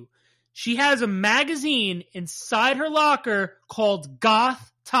to you, she has a magazine inside her locker called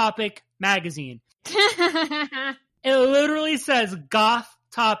Goth Topic Magazine. It literally says Goth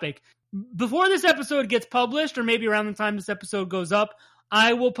Topic. Before this episode gets published, or maybe around the time this episode goes up,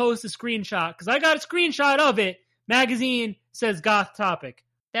 I will post a screenshot, because I got a screenshot of it. Magazine says Goth Topic.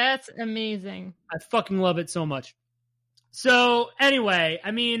 That's amazing. I fucking love it so much. So, anyway,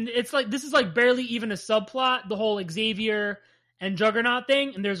 I mean, it's like, this is like barely even a subplot, the whole Xavier and Juggernaut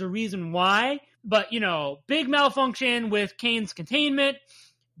thing, and there's a reason why. But, big malfunction with Kane's containment.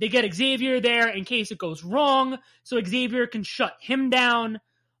 They get Xavier there in case it goes wrong, so Xavier can shut him down.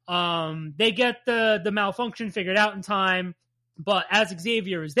 They get the malfunction figured out in time, but as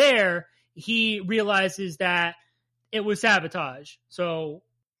Xavier is there, he realizes that it was sabotage. So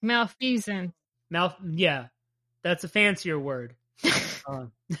malfeasance. Yeah, that's a fancier word.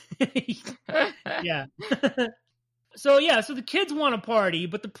 Yeah. So the kids want to party,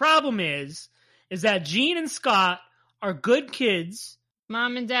 but the problem is that Jean and Scott are good kids.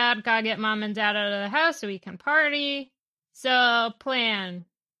 Mom and Dad gotta get Mom and Dad out of the house so we can party. So plan.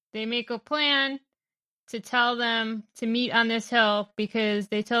 They make a plan to tell them to meet on this hill because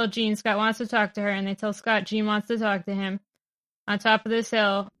they tell Jean Scott wants to talk to her, and they tell Scott Jean wants to talk to him on top of this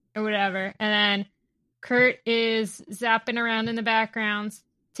hill or whatever. And then Kurt is zapping around in the background,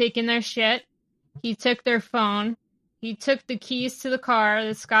 taking their shit. He took their phone. He took the keys to the car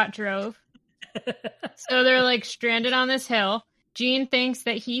that Scott drove. So they're like stranded on this hill. Jean thinks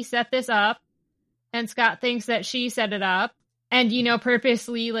that he set this up, and Scott thinks that she set it up, and,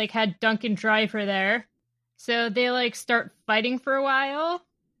 purposely, like, had Duncan drive her there. So they, like, start fighting for a while.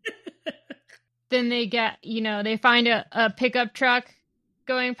 Then they get, they find a pickup truck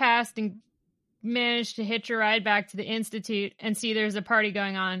going past, and manage to hitch a ride back to the Institute and see there's a party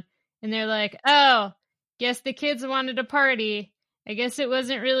going on. And they're like, oh, guess the kids wanted a party. I guess it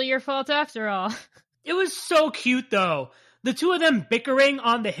wasn't really your fault after all. It was so cute, though. The two of them bickering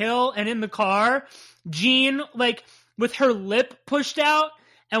on the hill and in the car. Jean, like, with her lip pushed out.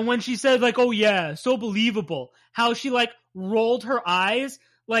 And when she said, like, oh yeah, so believable. How she, like, rolled her eyes.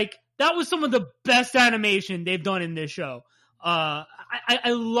 Like, that was some of the best animation they've done in this show. I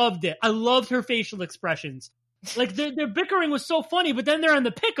loved it. I loved her facial expressions. Like, their bickering was so funny, but then they're in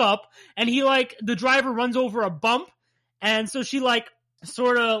the pickup, and the driver runs over a bump, and so she, like,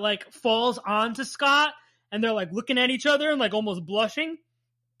 sort of, like, falls onto Scott, and they're, like, looking at each other and, like, almost blushing.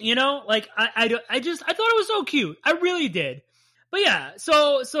 You know? Like, I thought it was so cute. I really did. But yeah,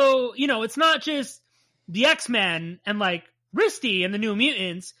 so, you know, it's not just the X-Men and, like, Risty and the New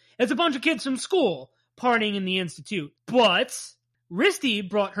Mutants. It's a bunch of kids from school partying in the Institute. But Risty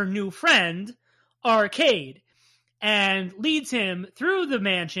brought her new friend, Arcade, and leads him through the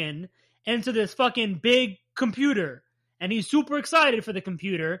mansion into this fucking big computer. And he's super excited for the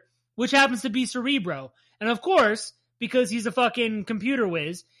computer, which happens to be Cerebro. And of course, because he's a fucking computer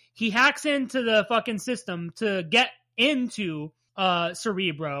whiz, he hacks into the fucking system to get into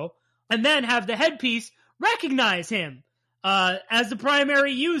Cerebro, and then have the headpiece recognize him as the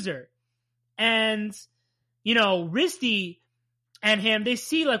primary user. And, you know, Risty and him, they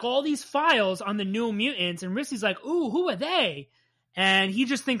see, like, all these files on the New Mutants, and Risty's like, ooh, who are they? And he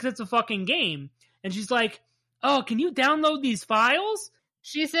just thinks it's a fucking game. And she's like, oh, can you download these files?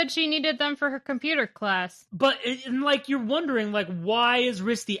 She said she needed them for her computer class. But, and, like, you're wondering, like, why is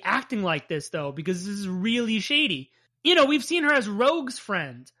Risty acting like this, though? Because this is really shady. You know, we've seen her as Rogue's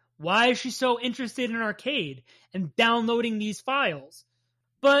friend. Why is she so interested in Arcade and downloading these files?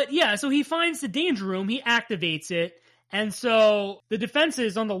 But, yeah, so he finds the danger room, he activates it, and so the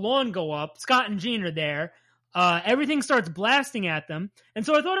defenses on the lawn go up. Scott and Jean are there. Everything starts blasting at them. And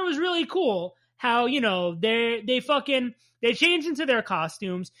so I thought it was really cool how, you know, they change into their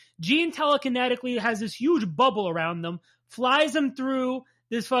costumes. Jean telekinetically has this huge bubble around them, flies them through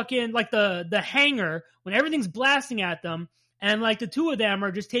this fucking, like, the hangar when everything's blasting at them. And, like, the two of them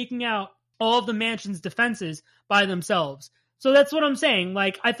are just taking out all of the mansion's defenses by themselves. So that's what I'm saying.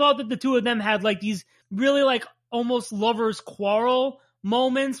 Like, I thought that the two of them had, like, these really, like, almost lovers quarrel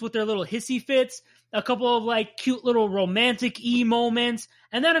moments with their little hissy fits, a couple of, like, cute little romantic-y moments,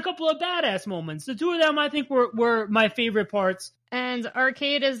 and then a couple of badass moments. The two of them, I think, were my favorite parts. And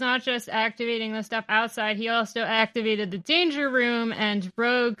Arcade is not just activating the stuff outside, he also activated the danger room, and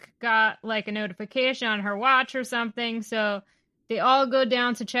Rogue got, like, a notification on her watch or something, so they all go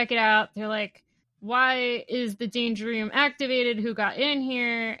down to check it out. They're like, why is the danger room activated? Who got in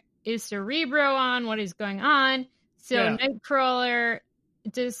here? Is Cerebro on? What is going on? So yeah. Nightcrawler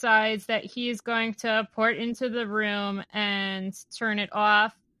decides that he's going to port into the room and turn it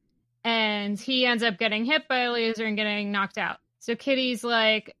off. And he ends up getting hit by a laser and getting knocked out. So Kitty's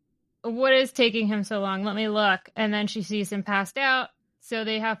like, what is taking him so long? Let me look. And then she sees him passed out. So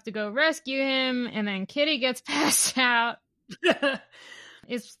they have to go rescue him. And then Kitty gets passed out.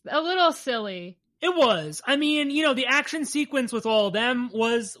 It's a little silly. It was. I mean, you know, the action sequence with all of them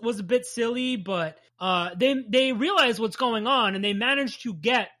was a bit silly, but they realize what's going on, and they manage to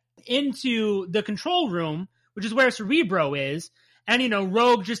get into the control room, which is where Cerebro is. And, you know,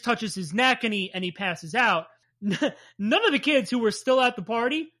 Rogue just touches his neck and he passes out. None of the kids who were still at the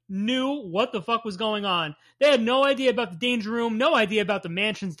party knew what the fuck was going on. They had no idea about the danger room, no idea about the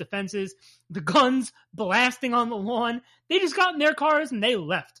mansion's defenses, the guns blasting on the lawn. They just got in their cars and they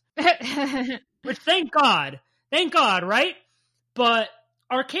left. Which, thank God, right? But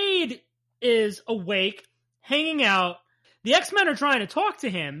Arcade is awake, hanging out. The X-Men are trying to talk to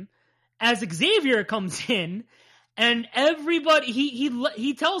him as Xavier comes in, and everybody,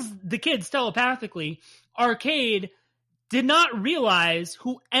 he tells the kids telepathically, Arcade did not realize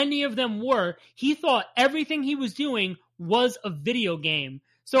who any of them were. He thought everything he was doing was a video game.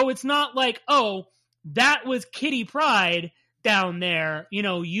 So it's not like, oh, that was Kitty Pryde down there, you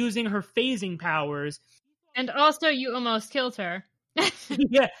know, using her phasing powers. And also, you almost killed her.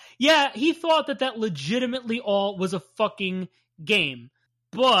 Yeah, he thought that legitimately all was a fucking game.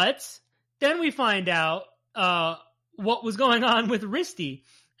 But then we find out what was going on with Risty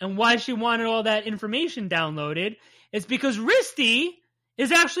and why she wanted all that information downloaded. It's because Risty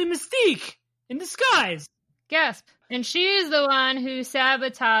is actually Mystique in disguise. Gasp. And she's the one who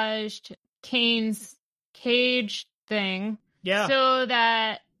sabotaged Kane's cage thing. Yeah. So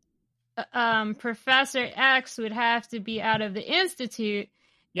that Professor X would have to be out of the Institute.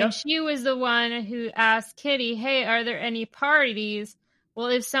 Yep. And she was the one who asked Kitty, hey, are there any parties? well,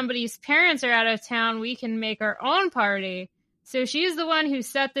 if somebody's parents are out of town, we can make our own party. So she's the one who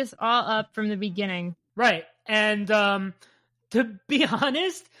set this all up from the beginning. Right. And to be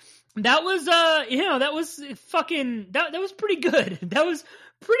honest, that was that was fucking that was pretty good. That was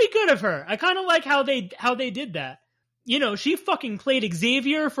pretty good of her. I kind of like how they did that. She fucking played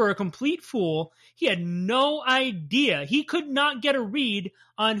Xavier for a complete fool. He had no idea. He could not get a read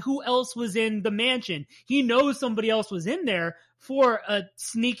on who else was in the mansion. He knows somebody else was in there for a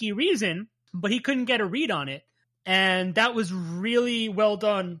sneaky reason, but he couldn't get a read on it. And that was really well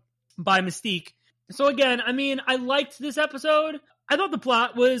done by Mystique. So again, I mean, I liked this episode. I thought the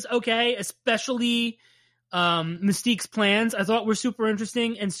plot was okay, especially Mystique's plans. I thought were super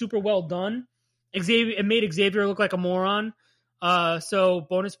interesting and super well done. It made Xavier look like a moron. So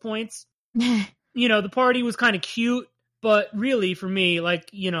bonus points. The party was kind of cute, but really for me,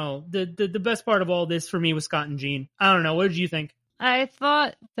 the best part of all this for me was Scott and Jean. I don't know. What did you think? I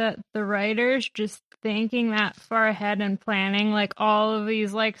thought that the writers just thinking that far ahead and planning like all of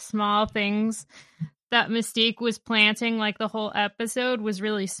these like small things that Mystique was planting like the whole episode was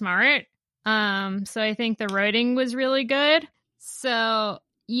really smart. So I think the writing was really good. So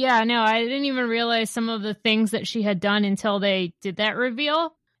yeah, no, I didn't even realize some of the things that she had done until they did that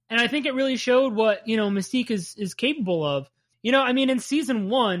reveal. And I think it really showed what, Mystique is capable of. In season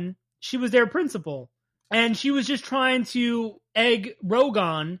 1, she was their principal. And she was just trying to egg Rogue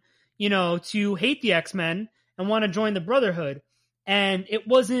on, to hate the X-Men and want to join the Brotherhood. And it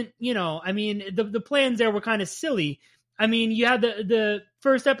wasn't, the plans there were kind of silly. You had the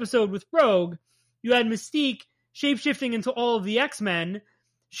first episode with Rogue. You had Mystique shapeshifting into all of the X-Men,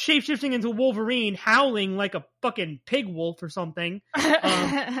 shapeshifting into Wolverine, howling like a fucking pig wolf or something.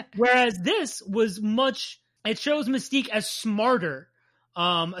 Whereas this was it shows Mystique as smarter,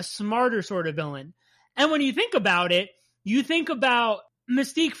 a smarter sort of villain. And when you think about it, you think about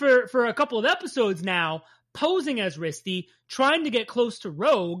Mystique for a couple of episodes now, posing as Risty, trying to get close to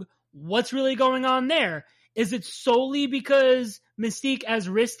Rogue. What's really going on there? Is it solely because Mystique as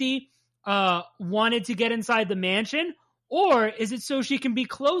Risty wanted to get inside the mansion? Or is it so she can be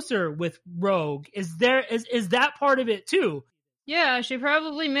closer with Rogue? Is that part of it too? Yeah, she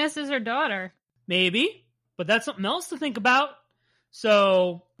probably misses her daughter. Maybe, but that's something else to think about.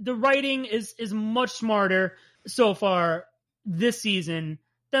 So the writing is much smarter so far this season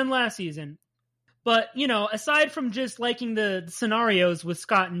than last season. But, aside from just liking the scenarios with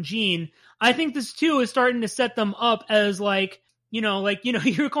Scott and Jean, I think this too is starting to set them up as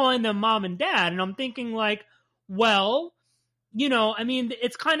you're calling them mom and dad. And I'm thinking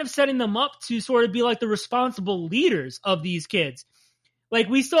it's kind of setting them up to sort of be like the responsible leaders of these kids. Like,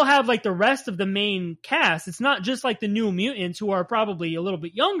 we still have like the rest of the main cast. It's not just like the New Mutants who are probably a little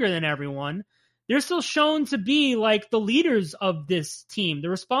bit younger than everyone. They're still shown to be like the leaders of this team, the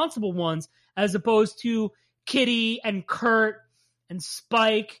responsible ones, as opposed to Kitty and Kurt and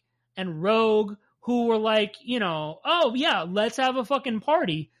Spike and Rogue, who were like, oh yeah, let's have a fucking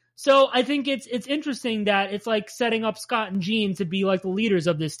party. So I think it's interesting that it's like setting up Scott and Jean to be like the leaders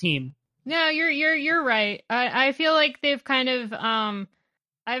of this team. No, you're right. I feel like they've kind of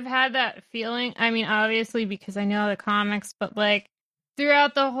I've had that feeling. Obviously because I know the comics, but like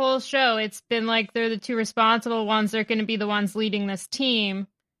throughout the whole show, it's been like they're the two responsible ones. They're going to be the ones leading this team.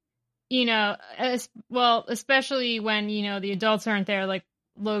 Especially when the adults aren't there, like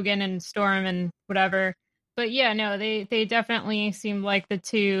Logan and Storm and whatever. But yeah, no, they definitely seem like the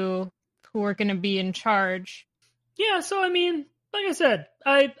two who are going to be in charge. Yeah, so like I said,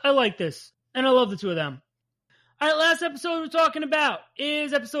 I like this, and I love the two of them. All right, last episode we're talking about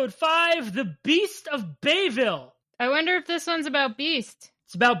is episode 5, The Beast of Bayville. I wonder if this one's about Beast.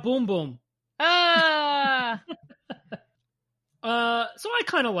 It's about Boom Boom. Ah! So I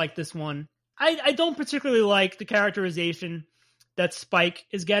kind of like this one. I don't particularly like the characterization that Spike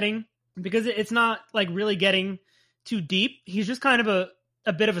is getting, because it's not like really getting too deep. He's just kind of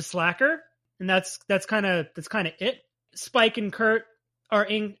a bit of a slacker, and that's kind of it. Spike and Kurt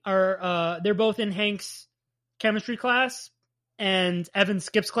they're both in Hank's chemistry class, and Evan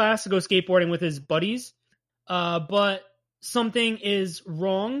skips class to go skateboarding with his buddies. But something is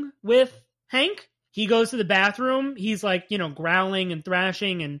wrong with Hank. He goes to the bathroom. He's like, growling and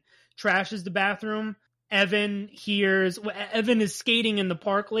thrashing and trashes the bathroom. Evan is skating in the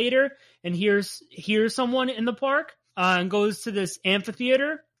park later and hears someone in the park and goes to this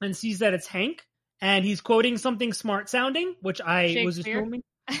amphitheater and sees that it's Hank, and he's quoting something smart sounding, which I was assuming,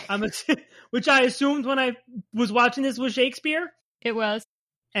 which I assumed when I was watching this was Shakespeare. It was.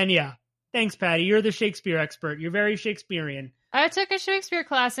 And yeah, thanks, Patty. You're the Shakespeare expert. You're very Shakespearean. I took a Shakespeare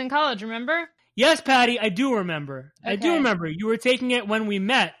class in college, remember? Yes, Patty, I do remember. Okay. I do remember. You were taking it when we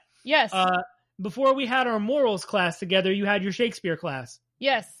met. Yes. Before we had our morals class together, you had your Shakespeare class.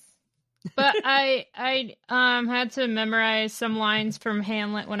 Yes. But I had to memorize some lines from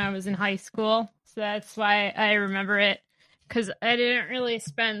Hamlet when I was in high school. So that's why I remember it. Because I didn't really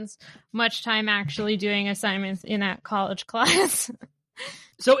spend much time actually doing assignments in that college class.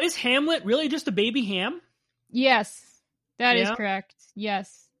 So is Hamlet really just a baby ham? Yes, that is correct.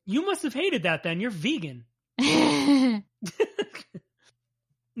 Yes. You must have hated that then. You're vegan.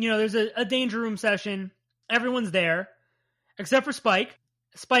 There's a danger room session. Everyone's there, except for Spike.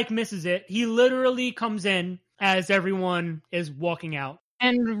 Spike misses it. He literally comes in as everyone is walking out.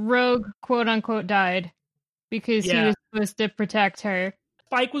 And Rogue, quote unquote, died because he was supposed to protect her.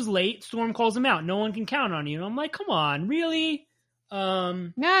 Spike was late. Storm calls him out. No one can count on you. And I'm like, come on, really?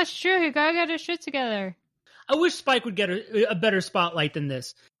 Yeah, sure. You gotta get his shit together. I wish Spike would get a better spotlight than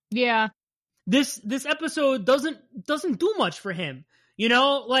this. Yeah. This episode doesn't do much for him.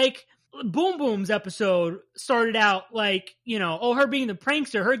 Like Boom Boom's episode started out like, her being the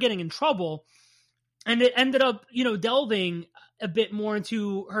prankster, her getting in trouble. And it ended up, delving a bit more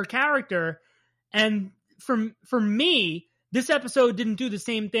into her character. And for me, this episode didn't do the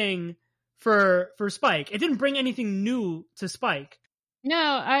same thing for Spike. It didn't bring anything new to Spike. No,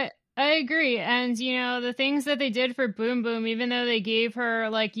 I agree. And, the things that they did for Boom Boom, even though they gave her,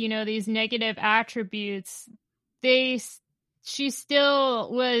 like, these negative attributes, they still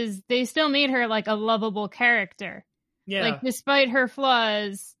made her, like, a lovable character. Yeah. Like, despite her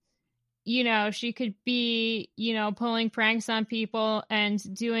flaws, she could be, pulling pranks on people and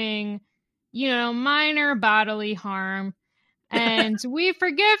doing, minor bodily harm. And we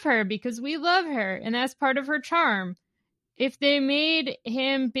forgive her because we love her. And that's part of her charm. If they made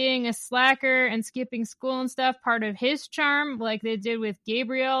him being a slacker and skipping school and stuff part of his charm, like they did with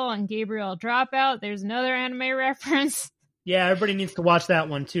Gabriel and Gabriel Dropout, there's another anime reference. Yeah, everybody needs to watch that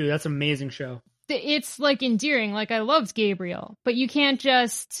one too. That's an amazing show. It's like endearing. Like I loved Gabriel, but you can't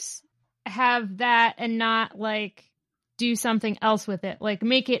just have that and not like do something else with it. Like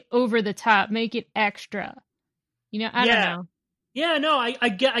make it over the top, make it extra. I don't know. Yeah, no, I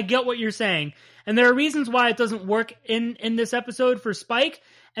get what you're saying. And there are reasons why it doesn't work in this episode for Spike,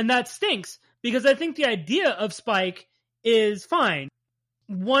 and that stinks, because I think the idea of Spike is fine.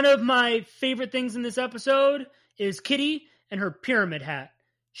 One of my favorite things in this episode is Kitty and her pyramid hat.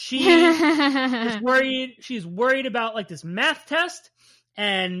 She is worried. She's worried about like this math test,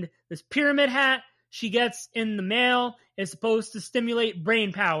 and this pyramid hat she gets in the mail is supposed to stimulate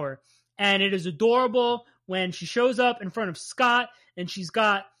brain power. And it is adorable when she shows up in front of Scott and she's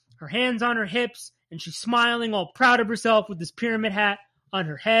got her hands on her hips and she's smiling all proud of herself with this pyramid hat on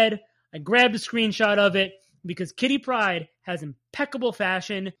her head. I grabbed a screenshot of it because Kitty Pryde has impeccable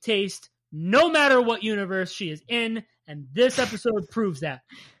fashion taste no matter what universe she is in, and this episode proves that.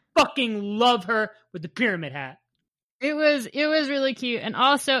 Fucking love her with the pyramid hat. It was really cute, and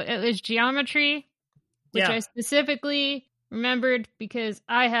also it was geometry, which I specifically remembered because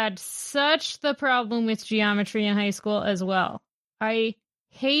I had such the problem with geometry in high school as well. I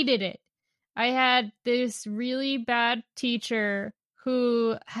hated it. I had this really bad teacher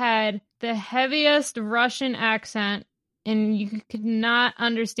who had the heaviest Russian accent, and you could not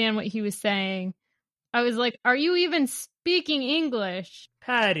understand what he was saying. I was like, are you even speaking English?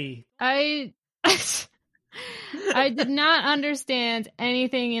 Patty. I did not understand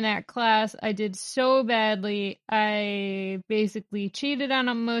anything in that class. I did so badly. I basically cheated on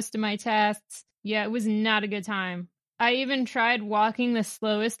most of my tests. Yeah, it was not a good time. I even tried walking the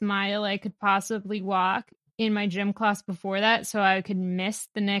slowest mile I could possibly walk in my gym class before that so I could miss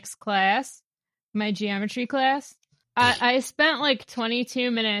the next class, my geometry class. I spent like 22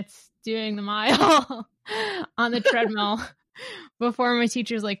 minutes doing the mile on the treadmill before my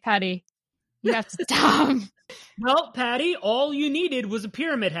teacher's like, Patty, you have to stop. Well, Patty, all you needed was a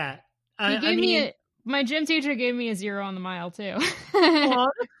pyramid hat. My gym teacher gave me a 0 on the mile too. Aw,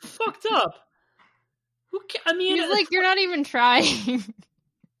 that's fucked up. He's like, you're not even trying.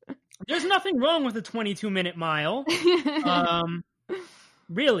 There's nothing wrong with a 22-minute mile.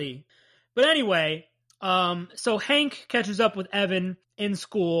 Really. But anyway, so Hank catches up with Evan in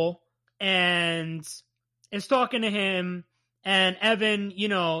school and is talking to him. And Evan,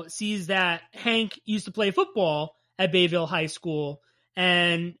 sees that Hank used to play football at Bayville High School.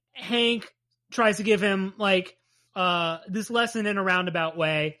 And Hank tries to give him, like, this lesson in a roundabout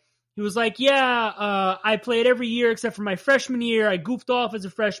way. He was like, I played every year except for my freshman year. I goofed off as a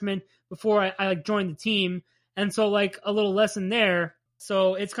freshman before I joined the team. And so, like, a little lesson there.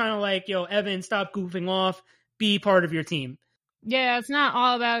 So it's kind of like, Evan, stop goofing off. Be part of your team. Yeah, it's not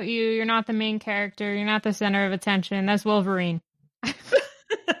all about you. You're not the main character. You're not the center of attention. That's Wolverine.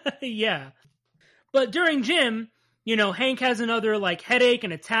 Yeah. But during gym, Hank has another like headache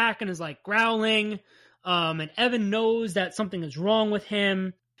and attack and is like growling. And Evan knows that something is wrong with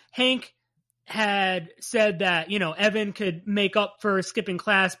him. Hank had said that, Evan could make up for skipping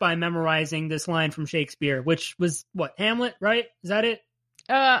class by memorizing this line from Shakespeare, which was what, Hamlet, right? Is that it?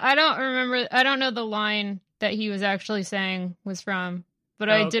 I don't remember. I don't know the line that he was actually saying was from, but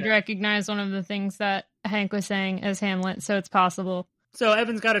I did recognize one of the things that Hank was saying as Hamlet, so it's possible. So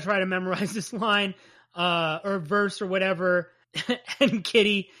Evan's got to try to memorize this line or verse or whatever, and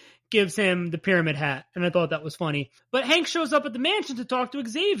Kitty gives him the pyramid hat, and I thought that was funny. But Hank shows up at the mansion to talk to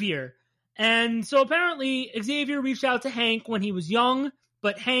Xavier, and so apparently Xavier reached out to Hank when he was young,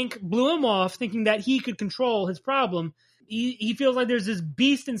 but Hank blew him off thinking that he could control his problem. He feels like there's this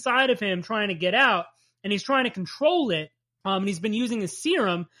beast inside of him trying to get out, and he's trying to control it, and he's been using his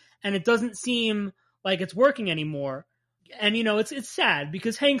serum, and it doesn't seem like it's working anymore. And, it's sad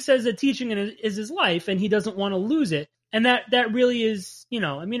because Hank says that teaching is his life and he doesn't want to lose it. And that really is,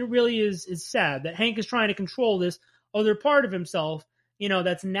 it really is sad that Hank is trying to control this other part of himself,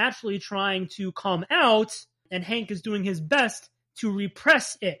 that's naturally trying to come out, and Hank is doing his best to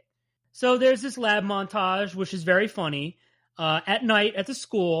repress it. So there's this lab montage, which is very funny. At night at the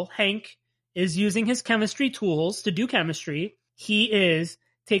school, Hank is using his chemistry tools to do chemistry. He is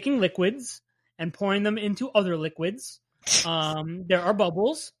taking liquids and pouring them into other liquids. There are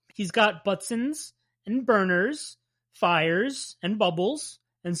bubbles. He's got Butsons and burners, fires and bubbles,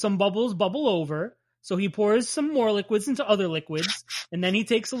 and some bubbles bubble over. So he pours some more liquids into other liquids, and then he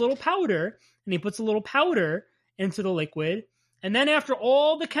takes a little powder and he puts a little powder into the liquid. And then after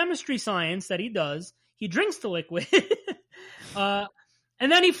all the chemistry science that he does, he drinks the liquid.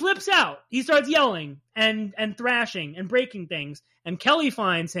 And then he flips out. He starts yelling and thrashing and breaking things. And Kelly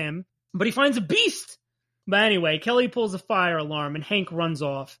finds him, but he finds a beast. But anyway, Kelly pulls a fire alarm and Hank runs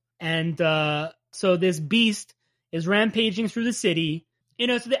off. And so this beast is rampaging through the city.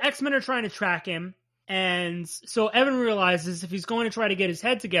 So the X-Men are trying to track him. And so Evan realizes if he's going to try to get his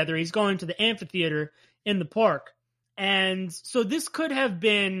head together, he's going to the amphitheater in the park. And so this could have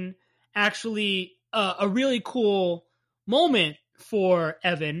been actually a really cool moment for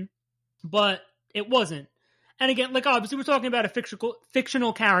Evan, but it wasn't. And again, like obviously we're talking about a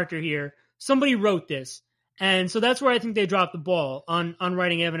fictional character here. Somebody wrote this. And so that's where I think they dropped the ball on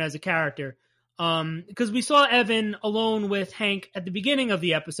writing Evan as a character. Because we saw Evan alone with Hank at the beginning of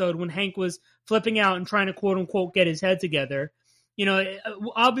the episode when Hank was flipping out and trying to quote unquote get his head together.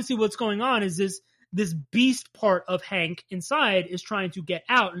 Obviously what's going on is this beast part of Hank inside is trying to get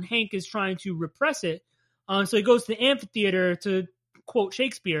out, and Hank is trying to repress it. So he goes to the amphitheater to quote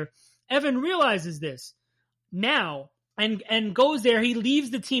Shakespeare. Evan realizes this now and goes there. He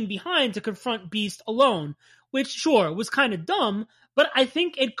leaves the team behind to confront Beast alone, which sure was kind of dumb, but I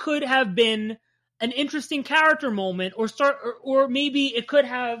think it could have been an interesting character moment, or maybe it could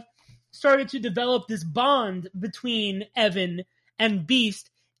have started to develop this bond between Evan and Beast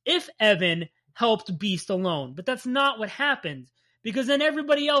if Evan helped Beast alone. But that's not what happened, because then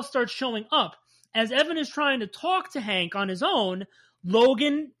everybody else starts showing up. As Evan is trying to talk to Hank on his own,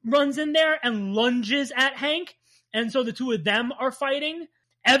 Logan runs in there and lunges at Hank, and so the two of them are fighting.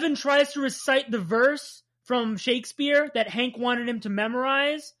 Evan tries to recite the verse from Shakespeare that Hank wanted him to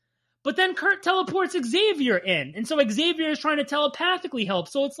memorize, but then Kurt teleports Xavier in, and so Xavier is trying to telepathically help.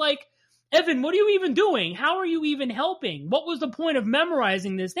 So it's like, Evan, what are you even doing? How are you even helping? What was the point of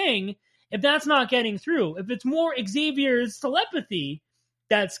memorizing this thing if that's not getting through? If it's more Xavier's telepathy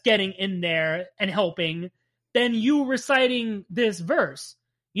that's getting in there and helping than you reciting this verse.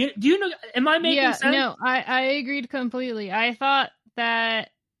 Do you know, am I making sense? No, I agreed completely. I thought that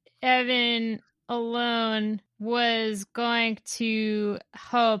Evan alone was going to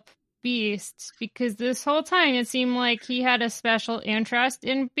help Beast because this whole time it seemed like he had a special interest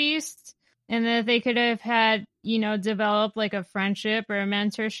in Beast, and that they could have had, developed like a friendship or a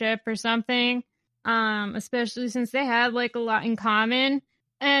mentorship or something. Especially since they had like a lot in common.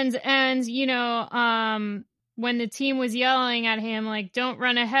 And when the team was yelling at him, like, don't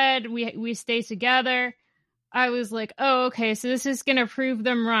run ahead, we stay together, I was like, oh, okay, so this is going to prove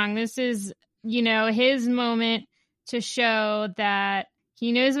them wrong. This is, his moment to show that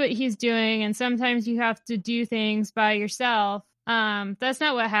he knows what he's doing, and sometimes you have to do things by yourself. That's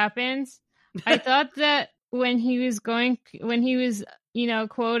not what happens. I thought that when he was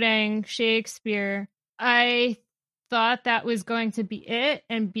quoting Shakespeare, I thought that was going to be it,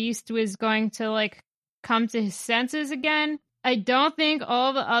 and Beast was going to like come to his senses again. I don't think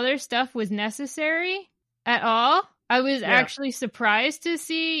all the other stuff was necessary at all. I was Yeah. actually surprised to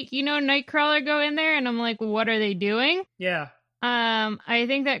see, Nightcrawler go in there, and I'm like, what are they doing? Yeah. I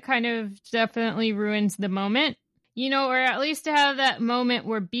think that kind of definitely ruins the moment, or at least to have that moment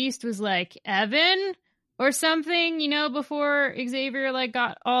where Beast was like, Evan or something, before Xavier like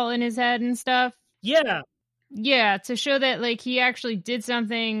got all in his head and stuff. Yeah. Yeah, to show that like he actually did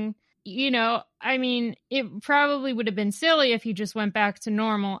something, I mean, it probably would have been silly if he just went back to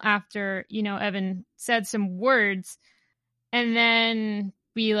normal after, Evan said some words and then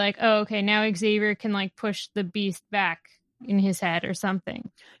be like, oh, okay, now Xavier can like push the Beast back in his head or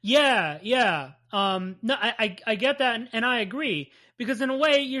something. Yeah, yeah. No, I get that, and I agree, because in a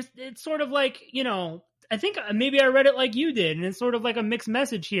way, it's sort of like, I think maybe I read it like you did, and it's sort of like a mixed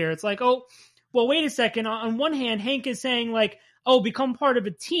message here. It's like, oh, well, wait a second. On one hand, Hank is saying like, oh, become part of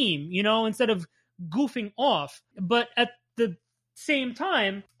a team, instead of goofing off. But at the same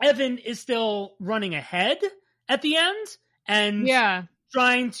time, Evan is still running ahead at the end and Yeah.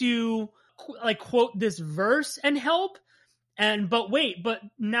 trying to like quote this verse and help. But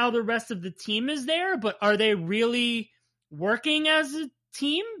now the rest of the team is there, but are they really working as a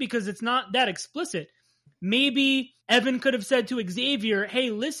team? Because it's not that explicit. Maybe Evan could have said to Xavier,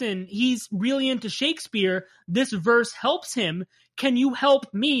 hey, listen, he's really into Shakespeare. This verse helps him. Can you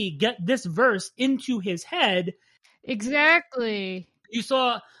help me get this verse into his head? Exactly. You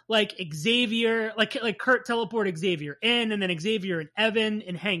saw like Xavier, like Kurt teleport Xavier in, and then Xavier and Evan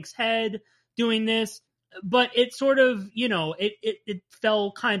in Hank's head doing this. But it sort of, it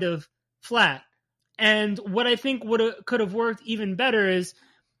fell kind of flat. And what I think could have worked even better is,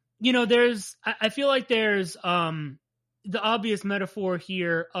 I feel like there's the obvious metaphor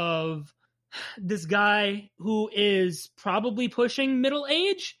here of this guy who is probably pushing middle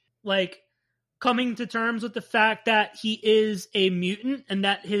age, like coming to terms with the fact that he is a mutant and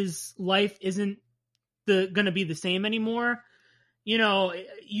that his life isn't going to be the same anymore.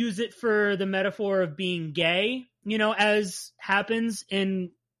 Use it for the metaphor of being gay, as happens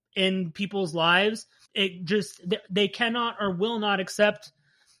in people's lives. It just, they cannot or will not accept,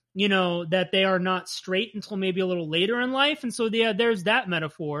 that they are not straight until maybe a little later in life. And so there's that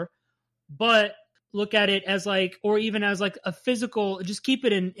metaphor, but look at it as like, or even as like a physical, just keep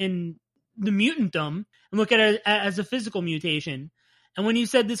it in the mutantdom and look at it as a physical mutation. And when you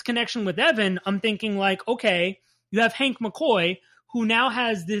said this connection with Evan, I'm thinking like, okay, you have Hank McCoy, who now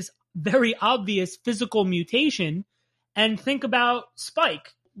has this very obvious physical mutation, and think about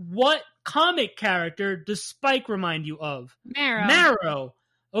Spike. What comic character does Spike remind you of? Marrow.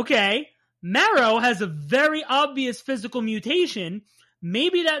 Okay. Marrow has a very obvious physical mutation.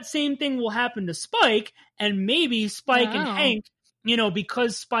 Maybe that same thing will happen to Spike, and maybe Spike and Hank,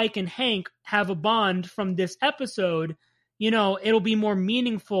 because Spike and Hank have a bond from this episode, it'll be more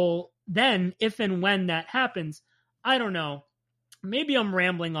meaningful then if and when that happens. I don't know. Maybe I'm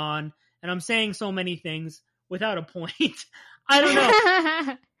rambling on and I'm saying so many things without a point. I don't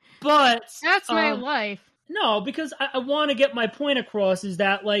know. But that's my life. No, because I want to get my point across is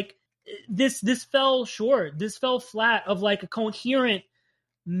that like this fell short. This fell flat of like a coherent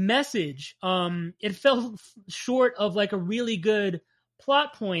message. It fell short of like a really good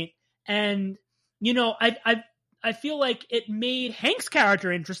plot point. And, I feel like it made Hank's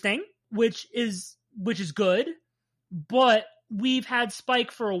character interesting, which is good, but we've had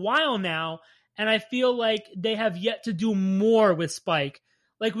Spike for a while now, and I feel like they have yet to do more with Spike.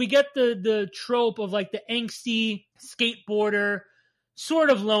 Like we get the trope of like the angsty skateboarder, sort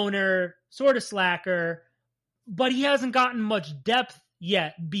of loner, sort of slacker, but he hasn't gotten much depth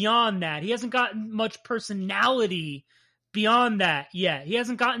yet beyond that. He hasn't gotten much personality beyond that yet. He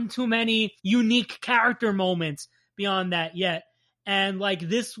hasn't gotten too many unique character moments beyond that yet. And like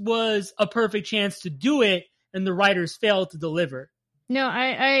this was a perfect chance to do it, and the writers failed to deliver. No,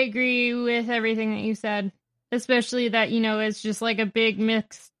 I agree with everything that you said, especially that, it's just like a big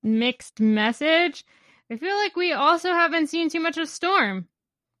mixed message. I feel like we also haven't seen too much of Storm.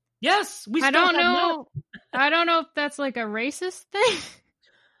 Yes, we still I don't know. I don't know if that's like a racist thing.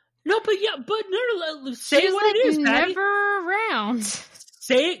 No, but no, say She's what like it is, Patty. Never around.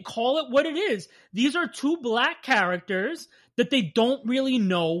 Say it, call it what it is. These are two black characters that they don't really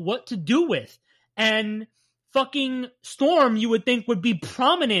know what to do with. And fucking Storm, you would think would be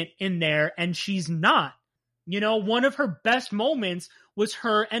prominent in there, and she's not. One of her best moments was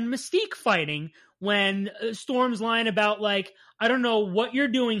her and Mystique fighting when Storm's line about like, I don't know what you're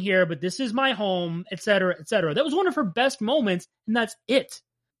doing here, but this is my home, etc., etc. That was one of her best moments, and that's it.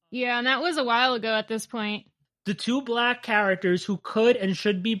 Yeah, and that was a while ago at this point. The two black characters who could and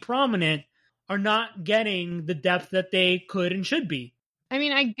should be prominent are not getting the depth that they could and should be. I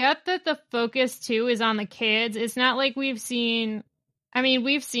mean, I get that the focus too is on the kids. It's not like we've seen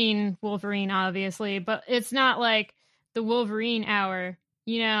Wolverine obviously, but it's not like the Wolverine hour,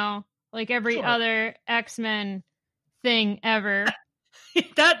 like every other X-Men thing ever.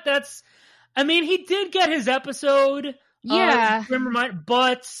 That's I mean, he did get his episode. Yeah.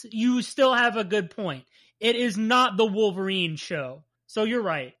 But you still have a good point. It is not the Wolverine show. So you're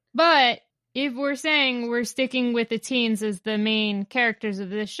right. But if we're saying we're sticking with the teens as the main characters of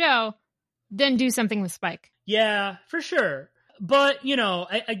this show, then do something with Spike. Yeah, for sure. But,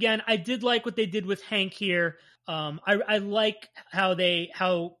 I did like what they did with Hank here. I like how they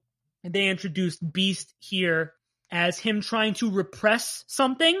introduced Beast here as him trying to repress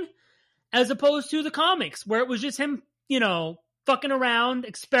something, as opposed to the comics where it was just him, fucking around,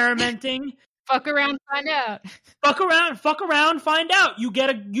 experimenting. Fuck around, find out. Fuck around, find out. You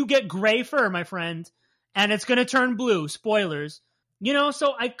get gray fur, my friend, and it's gonna turn blue. Spoilers.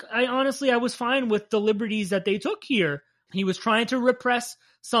 So I honestly, I was fine with the liberties that they took here. He was trying to repress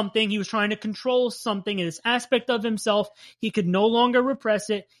something. He was trying to control something in this aspect of himself. He could no longer repress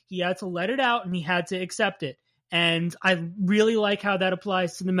it. He had to let it out, and he had to accept it. And I really like how that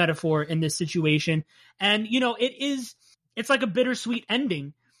applies to the metaphor in this situation. And, it's like a bittersweet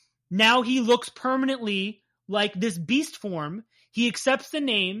ending. Now he looks permanently like this Beast form. He accepts the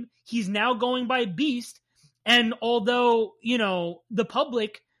name. He's now going by Beast. And although, the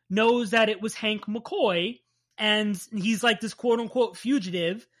public knows that it was Hank McCoy and he's like this quote unquote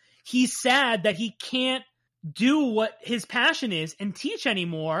fugitive, he's sad that he can't do what his passion is and teach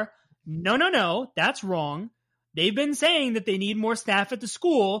anymore. No, that's wrong. They've been saying that they need more staff at the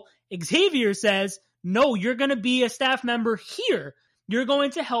school. Xavier says, no, you're going to be a staff member here. You're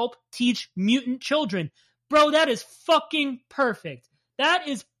going to help teach mutant children. Bro, that is fucking perfect. That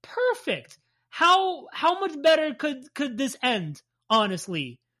is perfect. How much better could this end,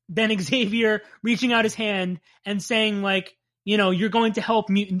 honestly, than Xavier reaching out his hand and saying, like, you're going to help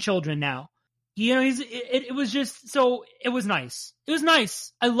mutant children now. It was just, so it was nice. It was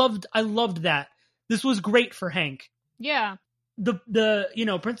nice. I loved that. This was great for Hank. Yeah. The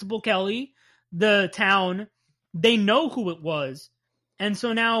Principal Kelly, the town, they know who it was. And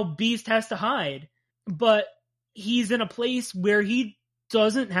so now Beast has to hide. But he's in a place where he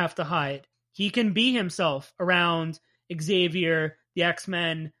doesn't have to hide. He can be himself around Xavier, the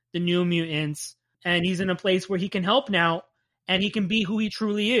X-Men, the New Mutants. And he's in a place where he can help now. And he can be who he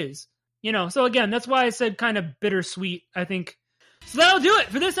truly is. So again, that's why I said kind of bittersweet, I think. So that'll do it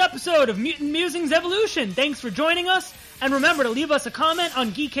for this episode of Mutant Musings Evolution. Thanks for joining us. And remember to leave us a comment on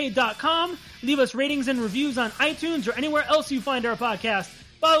Geekade.com. Leave us ratings and reviews on iTunes or anywhere else you find our podcast.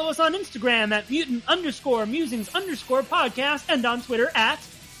 Follow us on Instagram at mutant_musings_podcast and on Twitter at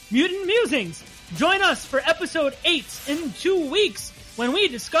Mutant Musings. Join us for episode 8 in 2 weeks when we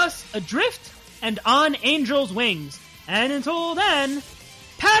discuss Adrift and On Angel's Wings. And until then,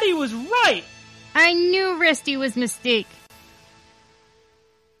 Patty was right. I knew Risty was Mystique.